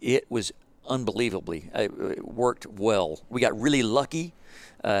 And it was unbelievably, it worked well. We got really lucky,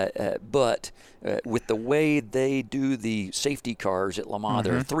 but with the way they do the safety cars at Le Mans,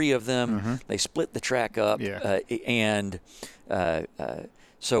 there are 3 of them. They split the track up,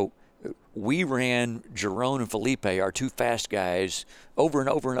 so we ran Jerome and Felipe, our 2 fast guys, over and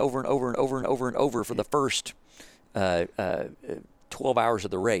over and over and over and over and over and over for the first 12 hours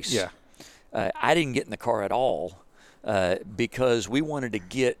of the race. Yeah. I didn't get in the car at all. Because we wanted to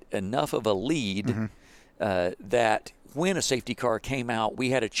get enough of a lead that when a safety car came out,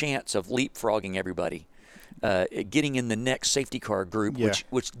 we had a chance of leapfrogging everybody, getting in the next safety car group,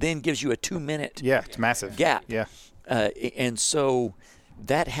 which then gives you a 2-minute it's massive gap. Yeah. And so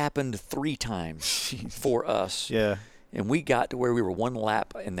that happened 3 times for us. Yeah. And we got to where we were 1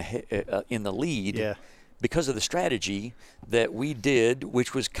 lap in the lead. Yeah. Because of the strategy that we did,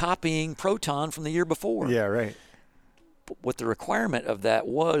 which was copying Proton from the year before. Yeah, right. What the requirement of that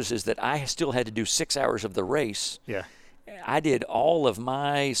is that I still had to do 6 hours of the race. Yeah. I did all of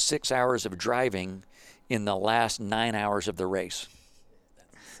my 6 hours of driving in the last 9 hours of the race.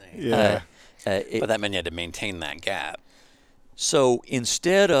 Yeah. But that meant you had to maintain that gap. So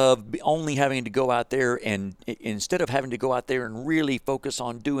instead of only having to go out there and really focus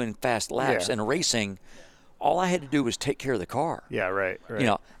on doing fast laps and racing, all I had to do was take care of the car. Yeah, right.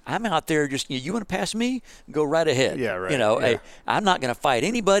 I'm out there just, you want to pass me? Go right ahead. Yeah, right. I'm not going to fight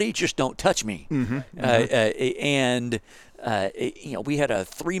anybody. Just don't touch me. And we had a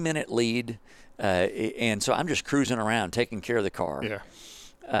 3-minute lead, and so I'm just cruising around taking care of the car. Yeah.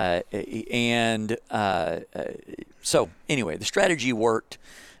 So anyway, the strategy worked.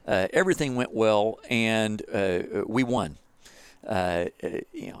 Everything went well, and we won. As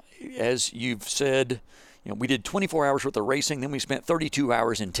you've said, we did 24 hours worth of racing, then we spent 32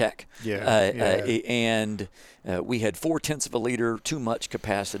 hours in tech. And we had 0.4 of a liter too much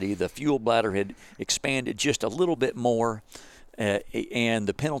capacity. The fuel bladder had expanded just a little bit more, and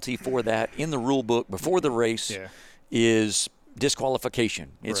the penalty for that in the rule book before the race is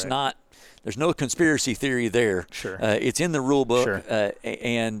disqualification. It's not. There's no conspiracy theory there. Sure. It's in the rule book, Sure.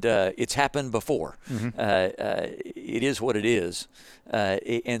 and it's happened before. It is what it is.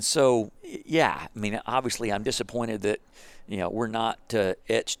 And so, obviously I'm disappointed that, we're not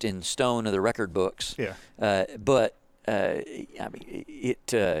etched in stone of the record books. Yeah. But, I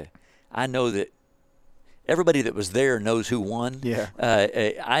know that everybody that was there knows who won. Yeah.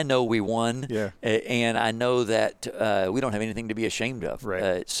 I know we won. Yeah. And I know that we don't have anything to be ashamed of.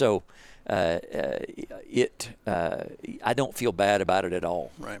 Right. I don't feel bad about it at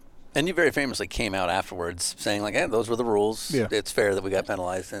all. Right. And you very famously came out afterwards saying, like, hey, those were the rules. Yeah. It's fair that we got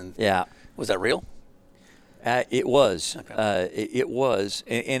penalized. And Yeah. was that real? It was. Okay. It was,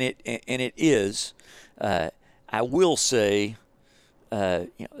 and it is. I will say,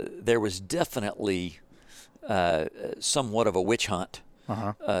 there was definitely somewhat of a witch hunt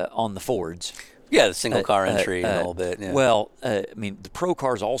on the Fords. Yeah, the single car entry and a little bit. Yeah. Well, the pro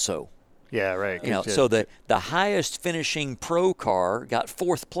cars also. Yeah, right. So the highest finishing pro car got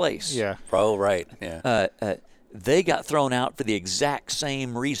 4th place. Yeah. Oh, right. Yeah. They got thrown out for the exact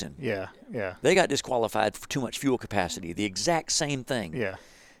same reason. Yeah. Yeah. They got disqualified for too much fuel capacity. The exact same thing. Yeah.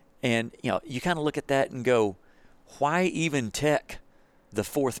 And you kind of look at that and go, why even tech the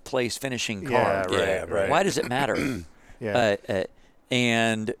 4th place finishing car? Yeah, right. Why does it matter? Yeah.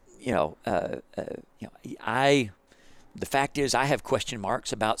 The fact is, I have question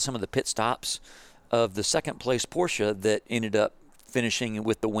marks about some of the pit stops of the 2nd place Porsche that ended up finishing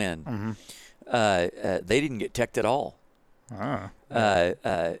with the win. They didn't get teched at all. Ah.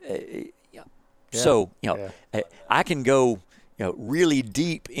 So I can go really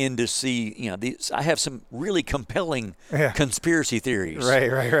deep into these. I have some really compelling conspiracy theories.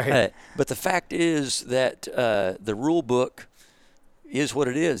 Right. But the fact is that the rule book is what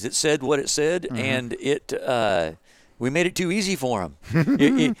it is. It said what it said, and we made it too easy for them.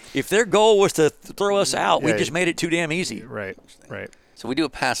 If their goal was to throw us out, we just made it too damn easy. Right. So we do a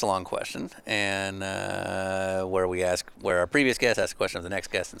pass-along question, and where our previous guest asks a question of the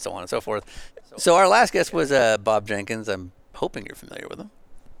next guest, and so on and so forth. So our last guest was Bob Jenkins. I'm hoping you're familiar with him.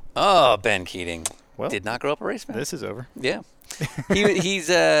 Oh, Ben Keating. Well, did not grow up a raceman. This is over. Yeah. He's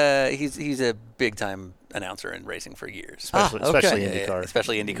a big-time announcer in racing for years. Especially Yeah, IndyCar.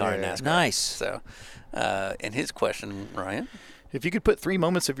 especially IndyCar and NASCAR. Nice. So, and his question, Ryan? If you could put 3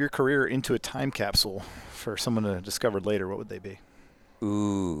 moments of your career into a time capsule for someone to discover later, what would they be?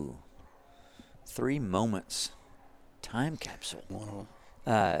 Ooh. 3 moments. Time capsule.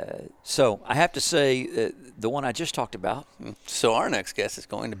 So I have to say the one I just talked about. So our next guest is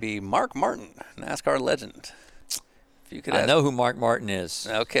going to be Mark Martin, NASCAR legend. If you could I know who Mark Martin is.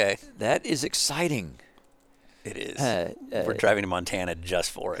 Okay. That is exciting. It is. We're driving to Montana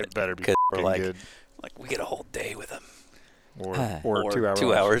just for it. It better be we're like, good. we get a whole day with him. Or 2 hours.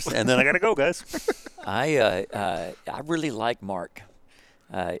 2 hours, and then I got to go, guys. I really like Mark.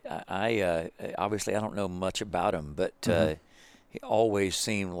 Obviously I don't know much about him, but he always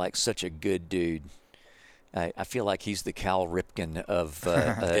seemed like such a good dude. I feel like he's the Cal Ripken of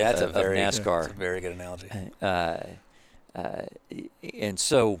That's a very NASCAR. That's a very good analogy. And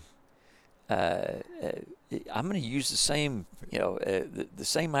so I'm going to use the same, the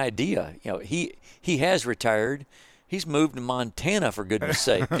same idea. He has retired. He's moved to Montana, for goodness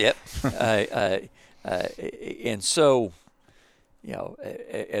sake. Yep. And so,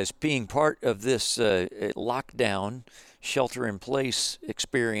 as being part of this lockdown, shelter-in-place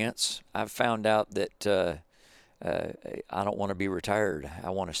experience, I've found out that I don't want to be retired. I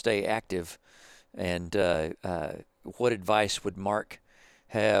want to stay active. And what advice would Mark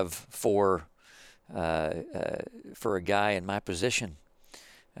have for a guy in my position?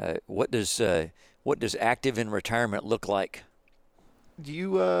 What does active in retirement look like?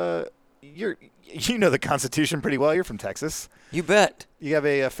 You know the Constitution pretty well. You're from Texas. You bet. You have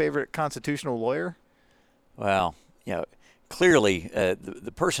a favorite constitutional lawyer? Well, clearly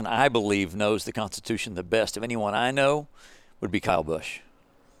the person I believe knows the Constitution the best of anyone I know would be Kyle Busch.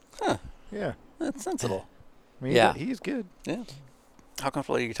 Huh. Yeah. That's sensible. I mean, Yeah. He's good. Yeah. How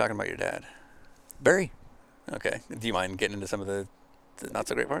comfortable are you talking about your dad? Very. Okay. Do you mind getting into some of the not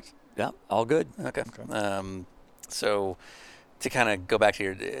so great parts? Yeah, all good. Okay. So to kind of go back to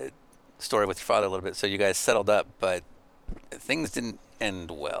your story with your father a little bit, so you guys settled up, but things didn't end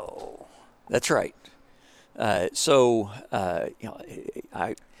well. That's right. I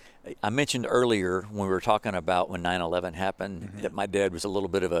mentioned earlier when we were talking about when 9/11 happened that my dad was a little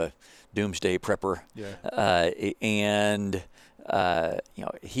bit of a doomsday prepper. Yeah.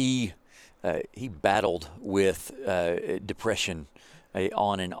 He battled with depression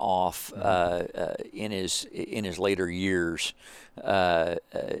on and off in his later years,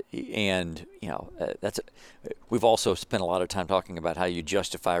 we've also spent a lot of time talking about how you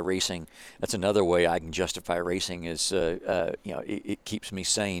justify racing. That's another way I can justify racing is it keeps me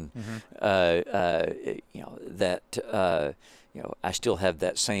sane. I still have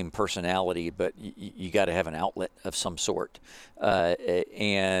that same personality, but you got to have an outlet of some sort,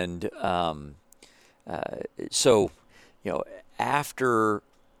 so after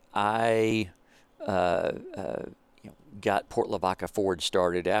I got Port Lavaca Ford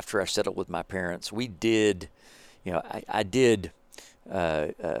started, after I settled with my parents, we did, I did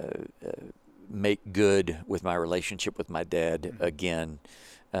make good with my relationship with my dad again.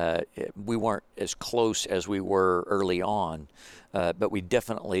 We weren't as close as we were early on, but we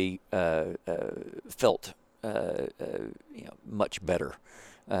definitely felt much better.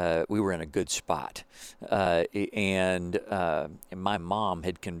 We were in a good spot, and my mom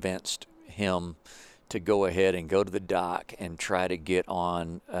had convinced him to go ahead and go to the doc and try to get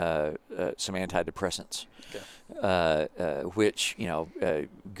on some antidepressants, which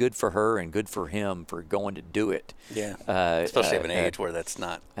good for her and good for him for going to do it. Yeah, especially at an age where that's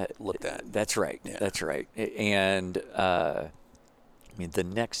not looked at. That's right. Yeah. That's right. And the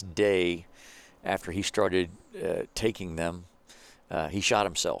next day after he started taking them, he shot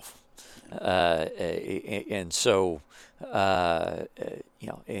himself, and so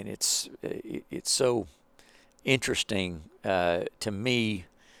and it's so interesting to me.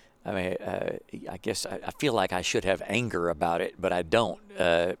 I mean, I guess I feel like I should have anger about it, but I don't.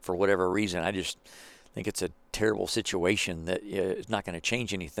 For whatever reason, I just think it's a terrible situation that is not going to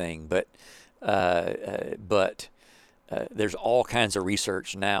change anything. But there's all kinds of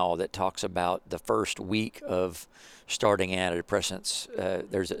research now that talks about the first week of starting antidepressants.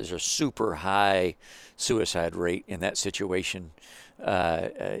 There's a super high suicide rate in that situation,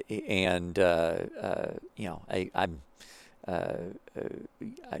 and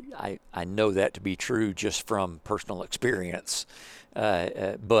I know that to be true just from personal experience.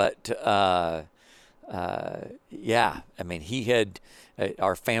 Yeah, I mean, he had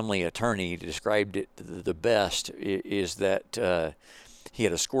our family attorney described it the best is that he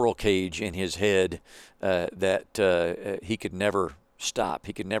had a squirrel cage in his head that he could never stop.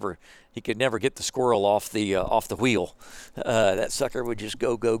 He could never get the squirrel off the wheel. That sucker would just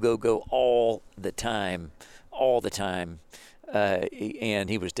go all the time. And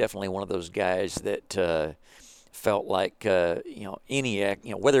he was definitely one of those guys that felt like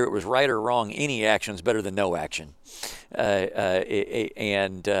whether it was right or wrong, any action is better than no action.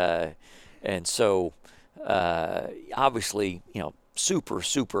 And so obviously,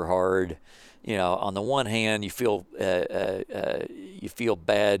 super hard. On the one hand, you feel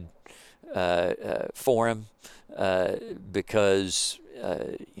bad for him because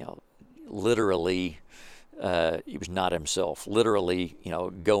literally he was not himself. Literally,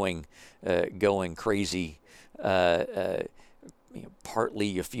 going crazy. Partly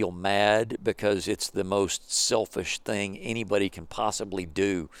you feel mad because it's the most selfish thing anybody can possibly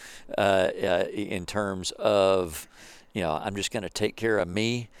do in terms of, I'm just going to take care of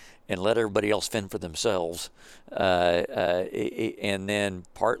me and let everybody else fend for themselves. And then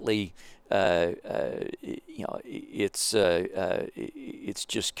partly, it's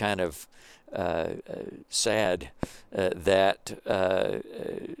just kind of sad that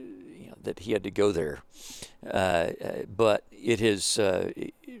that he had to go there. But it has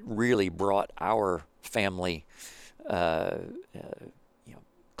really brought our family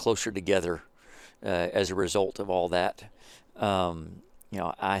closer together as a result of all that.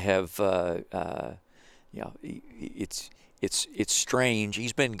 I have it's strange.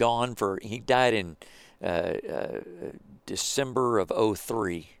 He's been gone he died in December of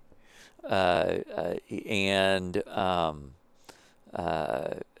 2003.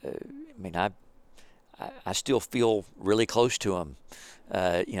 I still feel really close to him.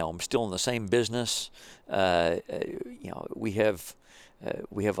 I'm still in the same business. We have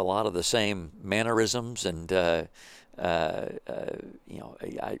a lot of the same mannerisms, and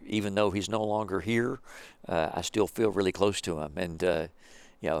even though he's no longer here, I still feel really close to him. And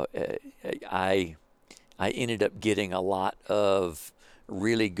I ended up getting a lot of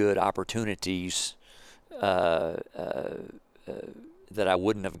really good opportunities that I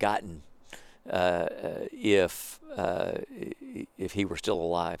wouldn't have gotten if he were still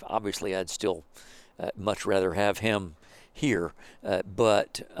alive. Obviously, I'd still much rather have him here,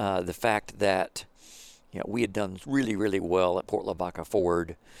 but the fact that we had done really, really well at Port Lavaca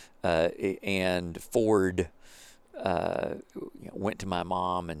Ford, and Ford went to my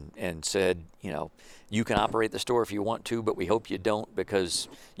mom and said, you can operate the store if you want to, but we hope you don't because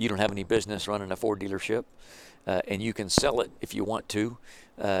you don't have any business running a Ford dealership, and you can sell it if you want to,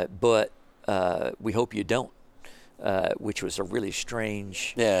 but we hope you don't, which was a really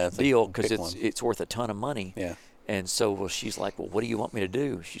strange deal because it's worth a ton of money. Yeah. And so she's like, well, what do you want me to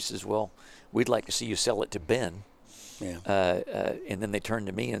do? She says, well, we'd like to see you sell it to Ben. Yeah. And then they turned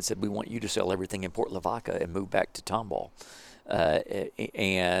to me and said, we want you to sell everything in Port Lavaca and move back to Tomball. That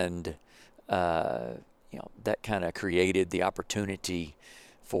kind of created the opportunity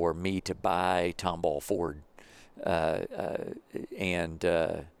for me to buy Tomball Ford.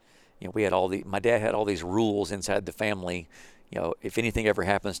 We had my dad had all these rules inside the family. If anything ever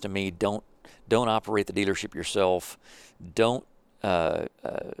happens to me, don't operate the dealership yourself. Don't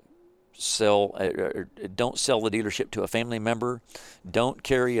sell the dealership to a family member. Don't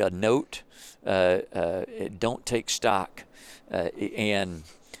carry a note. Don't take stock. And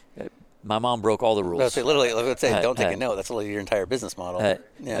my mom broke all the rules. Let's say, literally, let's say, don't take a note. That's literally your entire business model. I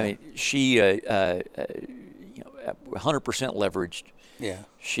mean, she 100% leveraged. Yeah.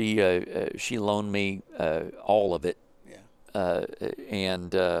 She loaned me all of it. Yeah.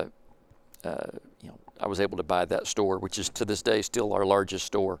 I was able to buy that store, which is to this day still our largest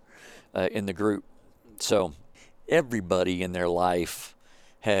store in the group. So everybody in their life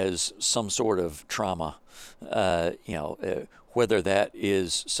has some sort of trauma, whether that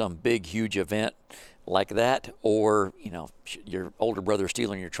is some big, huge event like that or, your older brother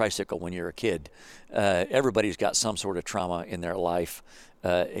stealing your tricycle when you're a kid. Everybody's got some sort of trauma in their life.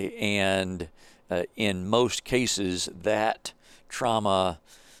 And in most cases, that trauma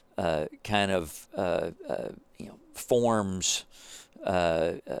kind of forms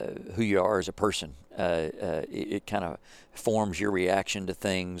who you are as a person. It kind of forms your reaction to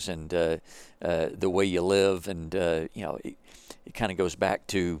things and the way you live, and it kind of goes back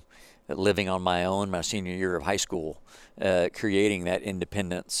to living on my own my senior year of high school, creating that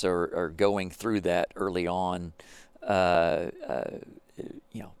independence or going through that early on.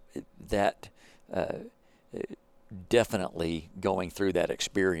 That definitely going through that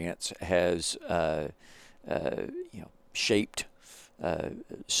experience has shaped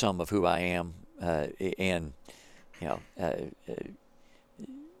some of who I am, and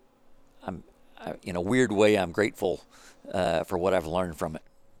in a weird way, I'm grateful for what I've learned from it.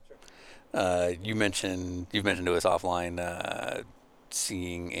 You've mentioned to us offline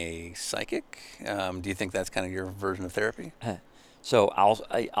seeing a psychic. Do you think that's kind of your version of therapy? So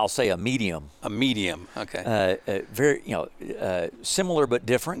I'll say a medium. A medium, okay. Very similar but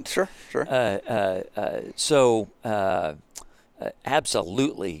different. Sure. So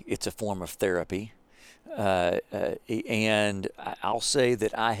absolutely, it's a form of therapy, and I'll say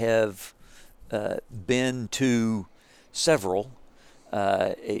that I have been to several.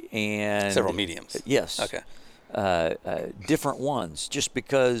 And several mediums. Yes. Okay. Different ones, just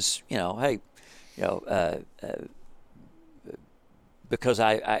because because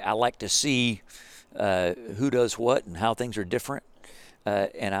I like to see who does what and how things are different,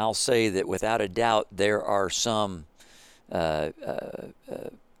 and I'll say that without a doubt there are some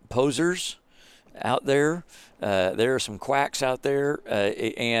posers out there. There are some quacks out there,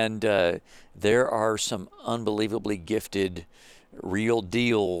 and there are some unbelievably gifted real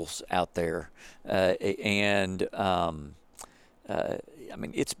deals out there, and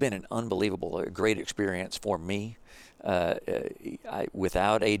it's been an unbelievable, great experience for me.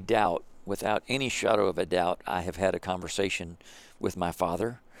 Without a doubt, without any shadow of a doubt, I have had a conversation with my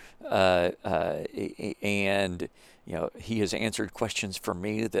father, and he has answered questions for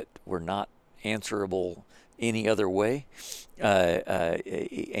me that were not answerable any other way,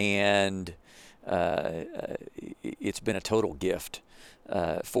 and it's been a total gift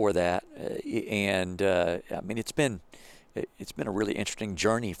for that, and it's been a really interesting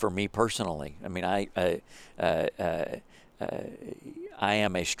journey for me personally. I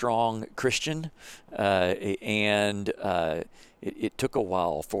am a strong Christian, and it took a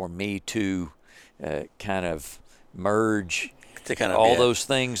while for me to kind of merge all those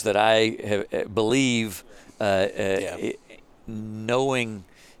things that I believe, knowing,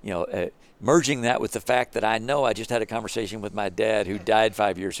 merging that with the fact that I know I just had a conversation with my dad who died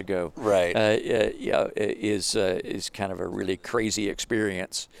 5 years ago. Right. Is kind of a really crazy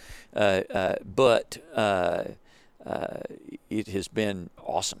experience, but it has been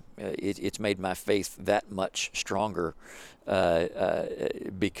awesome. It's made my faith that much stronger,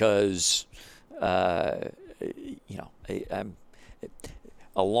 because I'm.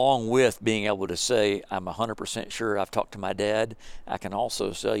 Along with being able to say I'm 100% sure I've talked to my dad, I can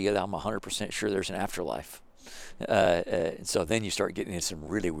also tell you that I'm 100% sure there's an afterlife. So then you start getting into some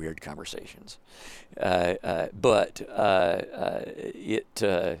really weird conversations. But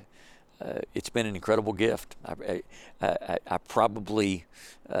it's been an incredible gift. I probably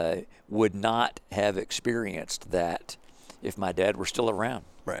would not have experienced that if my dad were still around.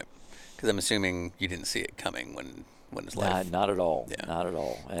 Right. Because I'm assuming you didn't see it coming when his life. Not at all. Yeah. Not at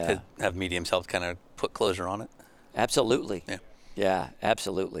all. Yeah. Have mediums helped kind of put closure on it? Absolutely. Yeah,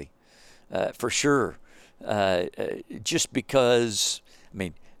 absolutely. For sure. Just because,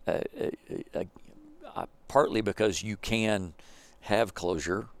 partly because you can have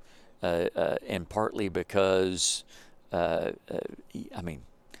closure, and partly because, I've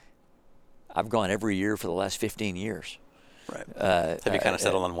gone every year for the last 15 years. Right. Have you kind of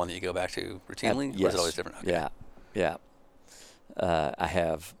settled on one that you go back to routinely? Yes. Or is it always different? Okay. Yeah. I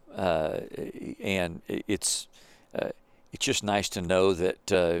have, and it's just nice to know that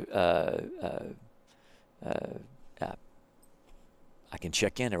I can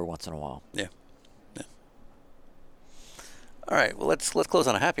check in every once in a while. Yeah. All right. Well, let's close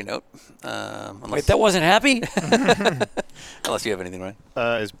on a happy note. Wait, that wasn't happy? Unless you have anything, right?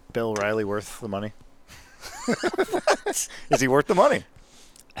 Is Bill Riley worth the money? Is he worth the money?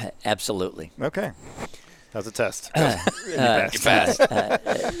 Absolutely. Okay. How's a test? You passed.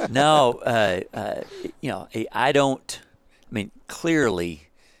 No, I don't. Clearly,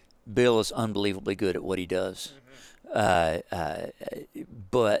 Bill is unbelievably good at what he does, but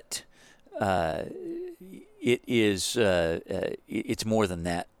it is. It's more than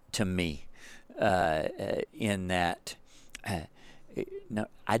that to me. In that, no,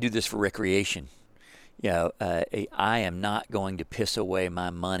 I do this for recreation. I am not going to piss away my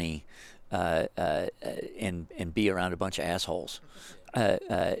money and be around a bunch of assholes.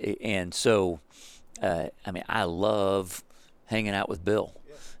 And so, I mean, I love hanging out with Bill.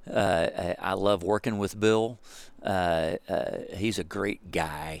 I love working with Bill. He's a great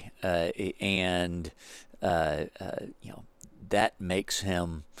guy, and that makes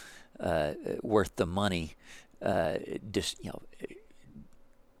him worth the money.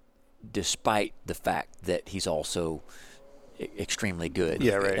 Despite the fact that he's also extremely good.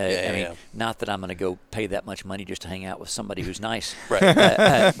 Yeah, right. I mean, not that I'm going to go pay that much money just to hang out with somebody who's nice.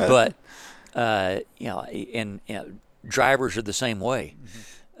 Right. But drivers are the same way.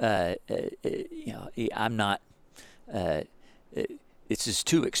 I'm not. It's just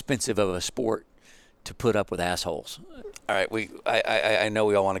too expensive of a sport to put up with assholes. All right, I know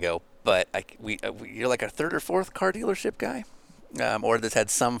we all want to go, but you're like a third or fourth car dealership guy, or that's had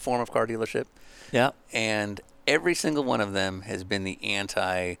some form of car dealership. Yeah. And every single one of them has been the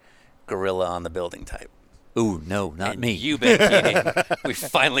anti-gorilla on the building type. Ooh, no, not And me. You, Ben Keating, we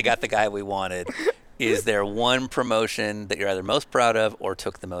finally got the guy we wanted. Is there one promotion that you're either most proud of or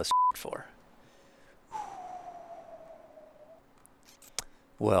took the most for?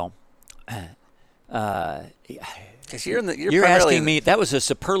 Well, Because you're you're asking me. That was a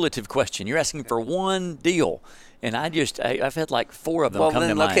superlative question. You're asking for one deal, and I've had like four of them come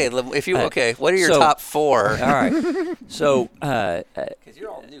to mind. Okay, what are your top four? All right. So, Because you're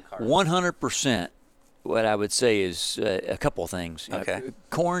all new cars. 100%. What I would say is a couple of things. Okay.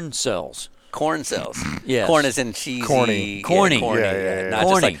 Corn sells. Corn sells. Yes. Corn is in cheesy. Corny. Corny. Yeah, corny. Yeah. Not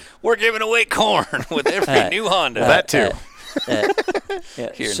Corny. just like, we're giving away corn with every new Honda. Well, that too.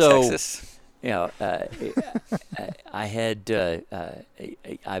 Here in So, Texas. I had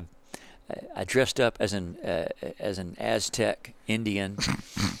I dressed up as an Aztec Indian,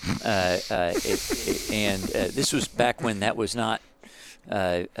 and this was back when that was not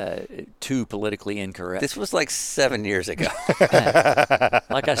too politically incorrect. This was like 7 years ago.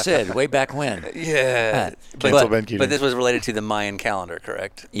 Like I said, way back when. Yeah. Cancel Ben Keating. But this was related to the Mayan calendar,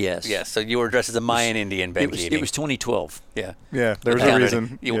 correct? Yes. Yes. So you were dressed as a Mayan Indian, Ben Keating. It was 2012. Yeah. Yeah, there was Yeah. a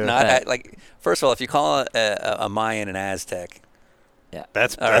reason. You Yeah. not like. First of all, if you call a Mayan an Aztec,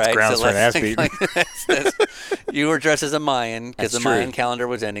 That's all right, grounds so for an ass let's- beating. you were dressed as a Mayan because That's the Mayan true. calendar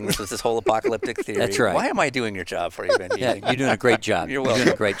was ending. This was this whole apocalyptic theory. That's right. Why am I doing your job for you, Ben Yeah, Keating? you're doing a great job. You're doing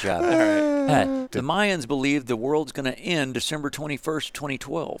welcome. a great job. All right. The Mayans believed the world's going to end December 21st,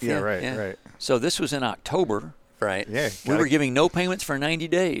 2012. Yeah, right, yeah. right. So this was in October. Right. Yeah, We were giving no payments for 90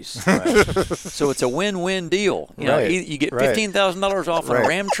 days. So it's a win-win deal. You know, Right, you get right. $15,000 off on a Right.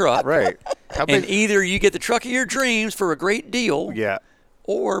 Ram truck. Right. How And big? either you get the truck of your dreams for a great deal, Yeah.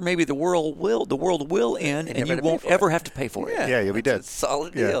 or maybe the world will end and never you to pay won't for it. ever have to pay for it. Yeah, you'll be dead. It's a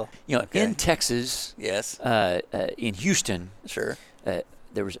solid Yeah. deal. You know, Okay. in Texas, Yes. in Houston, Sure.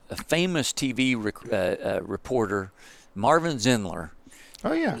 there was a famous TV reporter, Marvin Zindler.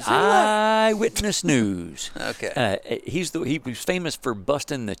 Oh yeah. Eyewitness News. Okay. He was famous for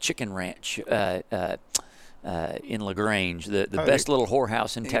busting the chicken ranch in LaGrange, the best little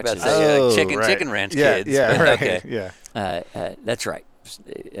whorehouse in You about to Texas. say, Oh, chicken right. ranch Yeah, kids. yeah, but right. Okay. Yeah. That's right.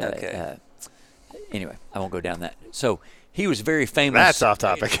 Okay. Anyway, I won't go down that. So he was very famous. That's off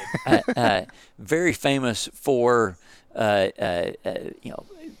topic. Very famous for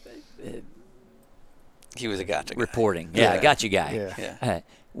He was a gotcha guy. reporting. Yeah, I got you, guy. Yeah. Yeah.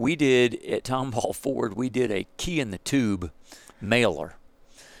 We did at Tom Ball Ford. We did a key in the tube mailer,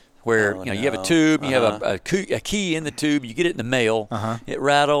 where Oh, you have a no. tube, you have a key in the tube, you get it in the mail, it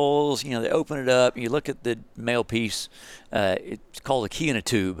rattles. They open it up, you look at the mail piece. It's called a key in a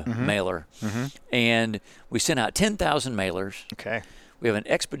tube mailer, and we sent out 10,000 mailers. Okay. We have an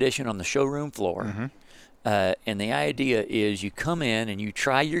expedition on the showroom floor. And the idea is you come in and you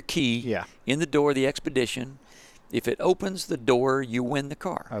try your key Yeah. in the door of the expedition. If it opens the door, you win the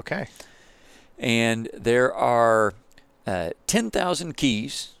car. Okay. And there are 10,000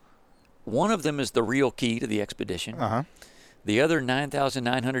 keys. One of them is the real key to the expedition. The other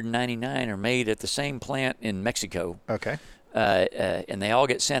 9,999 are made at the same plant in Mexico. Okay. And they all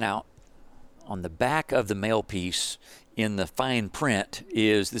get sent out. On the back of the mail piece, in the fine print,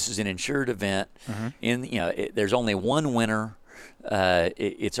 this is an insured event. There's only one winner.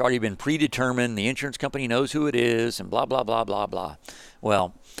 It's already been predetermined. The insurance company knows who it is, and blah blah blah blah blah.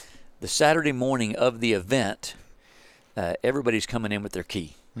 Well, the Saturday morning of the event, everybody's coming in with their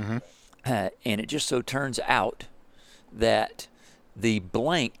key, and it just so turns out that the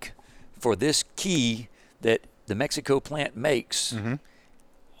blank for this key that the Mexico plant makes.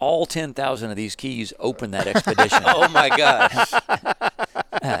 All 10,000 of these keys open that expedition. Oh my gosh.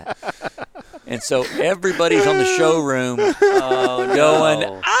 And so everybody's on the showroom Oh, going,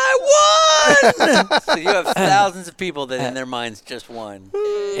 no. I won! So you have thousands of people that in their minds just won.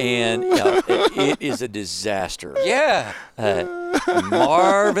 And it is a disaster. Yeah.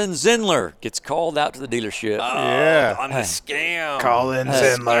 Marvin Zindler gets called out to the dealership. Yeah. On the scam. Colin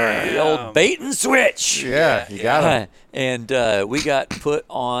Zindler. The old bait and switch. Yeah, you got him. And we got put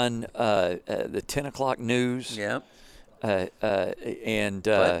on the 10 o'clock news. Yep. And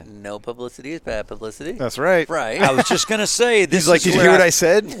But no publicity is bad publicity. That's right. Right. I was just going to say, this He's like, is did you where hear what I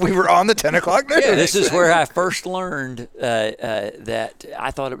said? We were on the 10 o'clock news. This is where I first learned that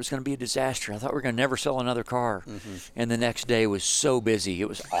I thought it was going to be a disaster. I thought we were going to never sell another car. Mm-hmm. And the next day was so busy. It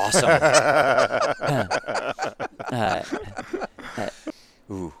was awesome.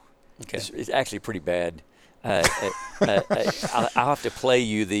 Okay. It's actually pretty bad. I'll have to play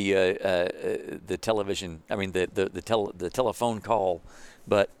you the television. I mean the telephone call,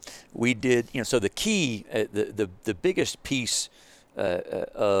 but we did. So the key, the biggest piece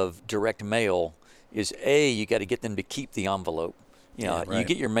of direct mail is you got to get them to keep the envelope. You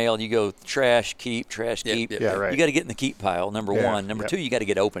get your mail, you go trash, keep. Yeah, right. You got to get in the keep pile. Number one. Number two, you got to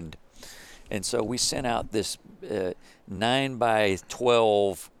get opened. And so we sent out this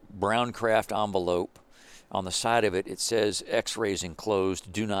 9x12 brown craft envelope. On the side of it, it says X-rays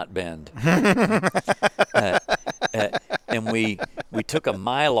enclosed, do not bend. And we took a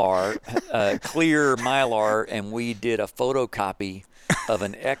Mylar, clear Mylar, and we did a photocopy of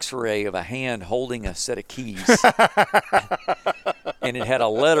an X-ray of a hand holding a set of keys. And it had a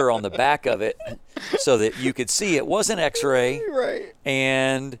letter on the back of it so that you could see it was an X-ray. Right.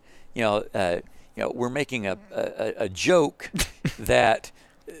 And, we're making a joke that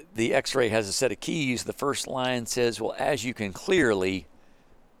the X-ray has a set of keys. The first line says, well, as you can clearly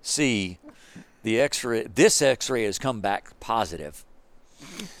see, this X-ray has come back positive.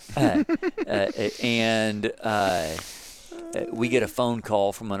 And we get a phone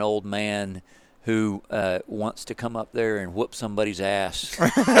call from an old man who wants to come up there and whoop somebody's ass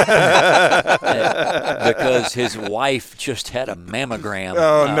because his wife just had a mammogram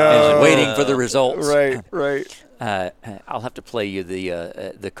and is waiting for the results. Right. I'll have to play you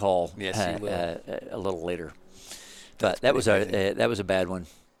the call Yes, you will. a little later. But that was a bad one.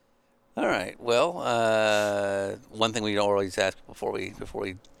 All right. Well, one thing we always ask before we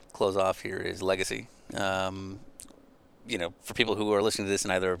close off here is legacy. For people who are listening to this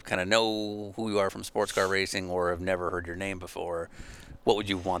and either kind of know who you are from sports car racing or have never heard your name before, what would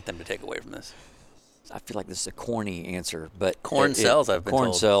you want them to take away from this? I feel like this is a corny answer, but Corn sells. I've been corn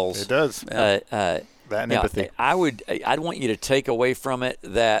told. sells. It does. Yeah. That and empathy. I'd want you to take away from it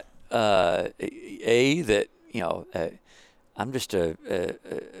that I'm just a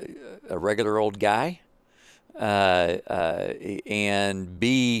regular old guy, and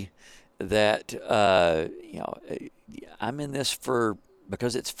B, that I'm in this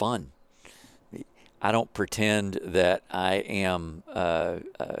because it's fun. I don't pretend that I am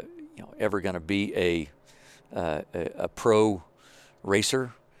ever going to be a pro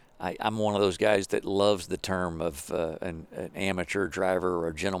racer. I'm one of those guys that loves the term of an amateur driver or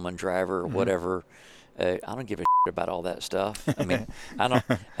a gentleman driver or whatever. I don't give a shit about all that stuff. I mean, I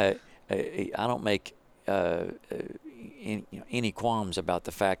don't make any qualms about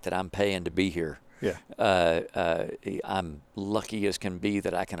the fact that I'm paying to be here. Yeah. I'm lucky as can be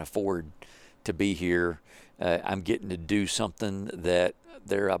that I can afford to be here. I'm getting to do something that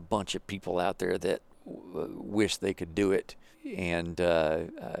there are a bunch of people out there that wish they could do it. And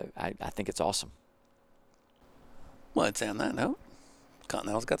I think it's awesome. Well, I'd say on that note,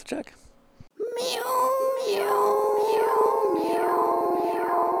 Continental's got the check. Meow, meow.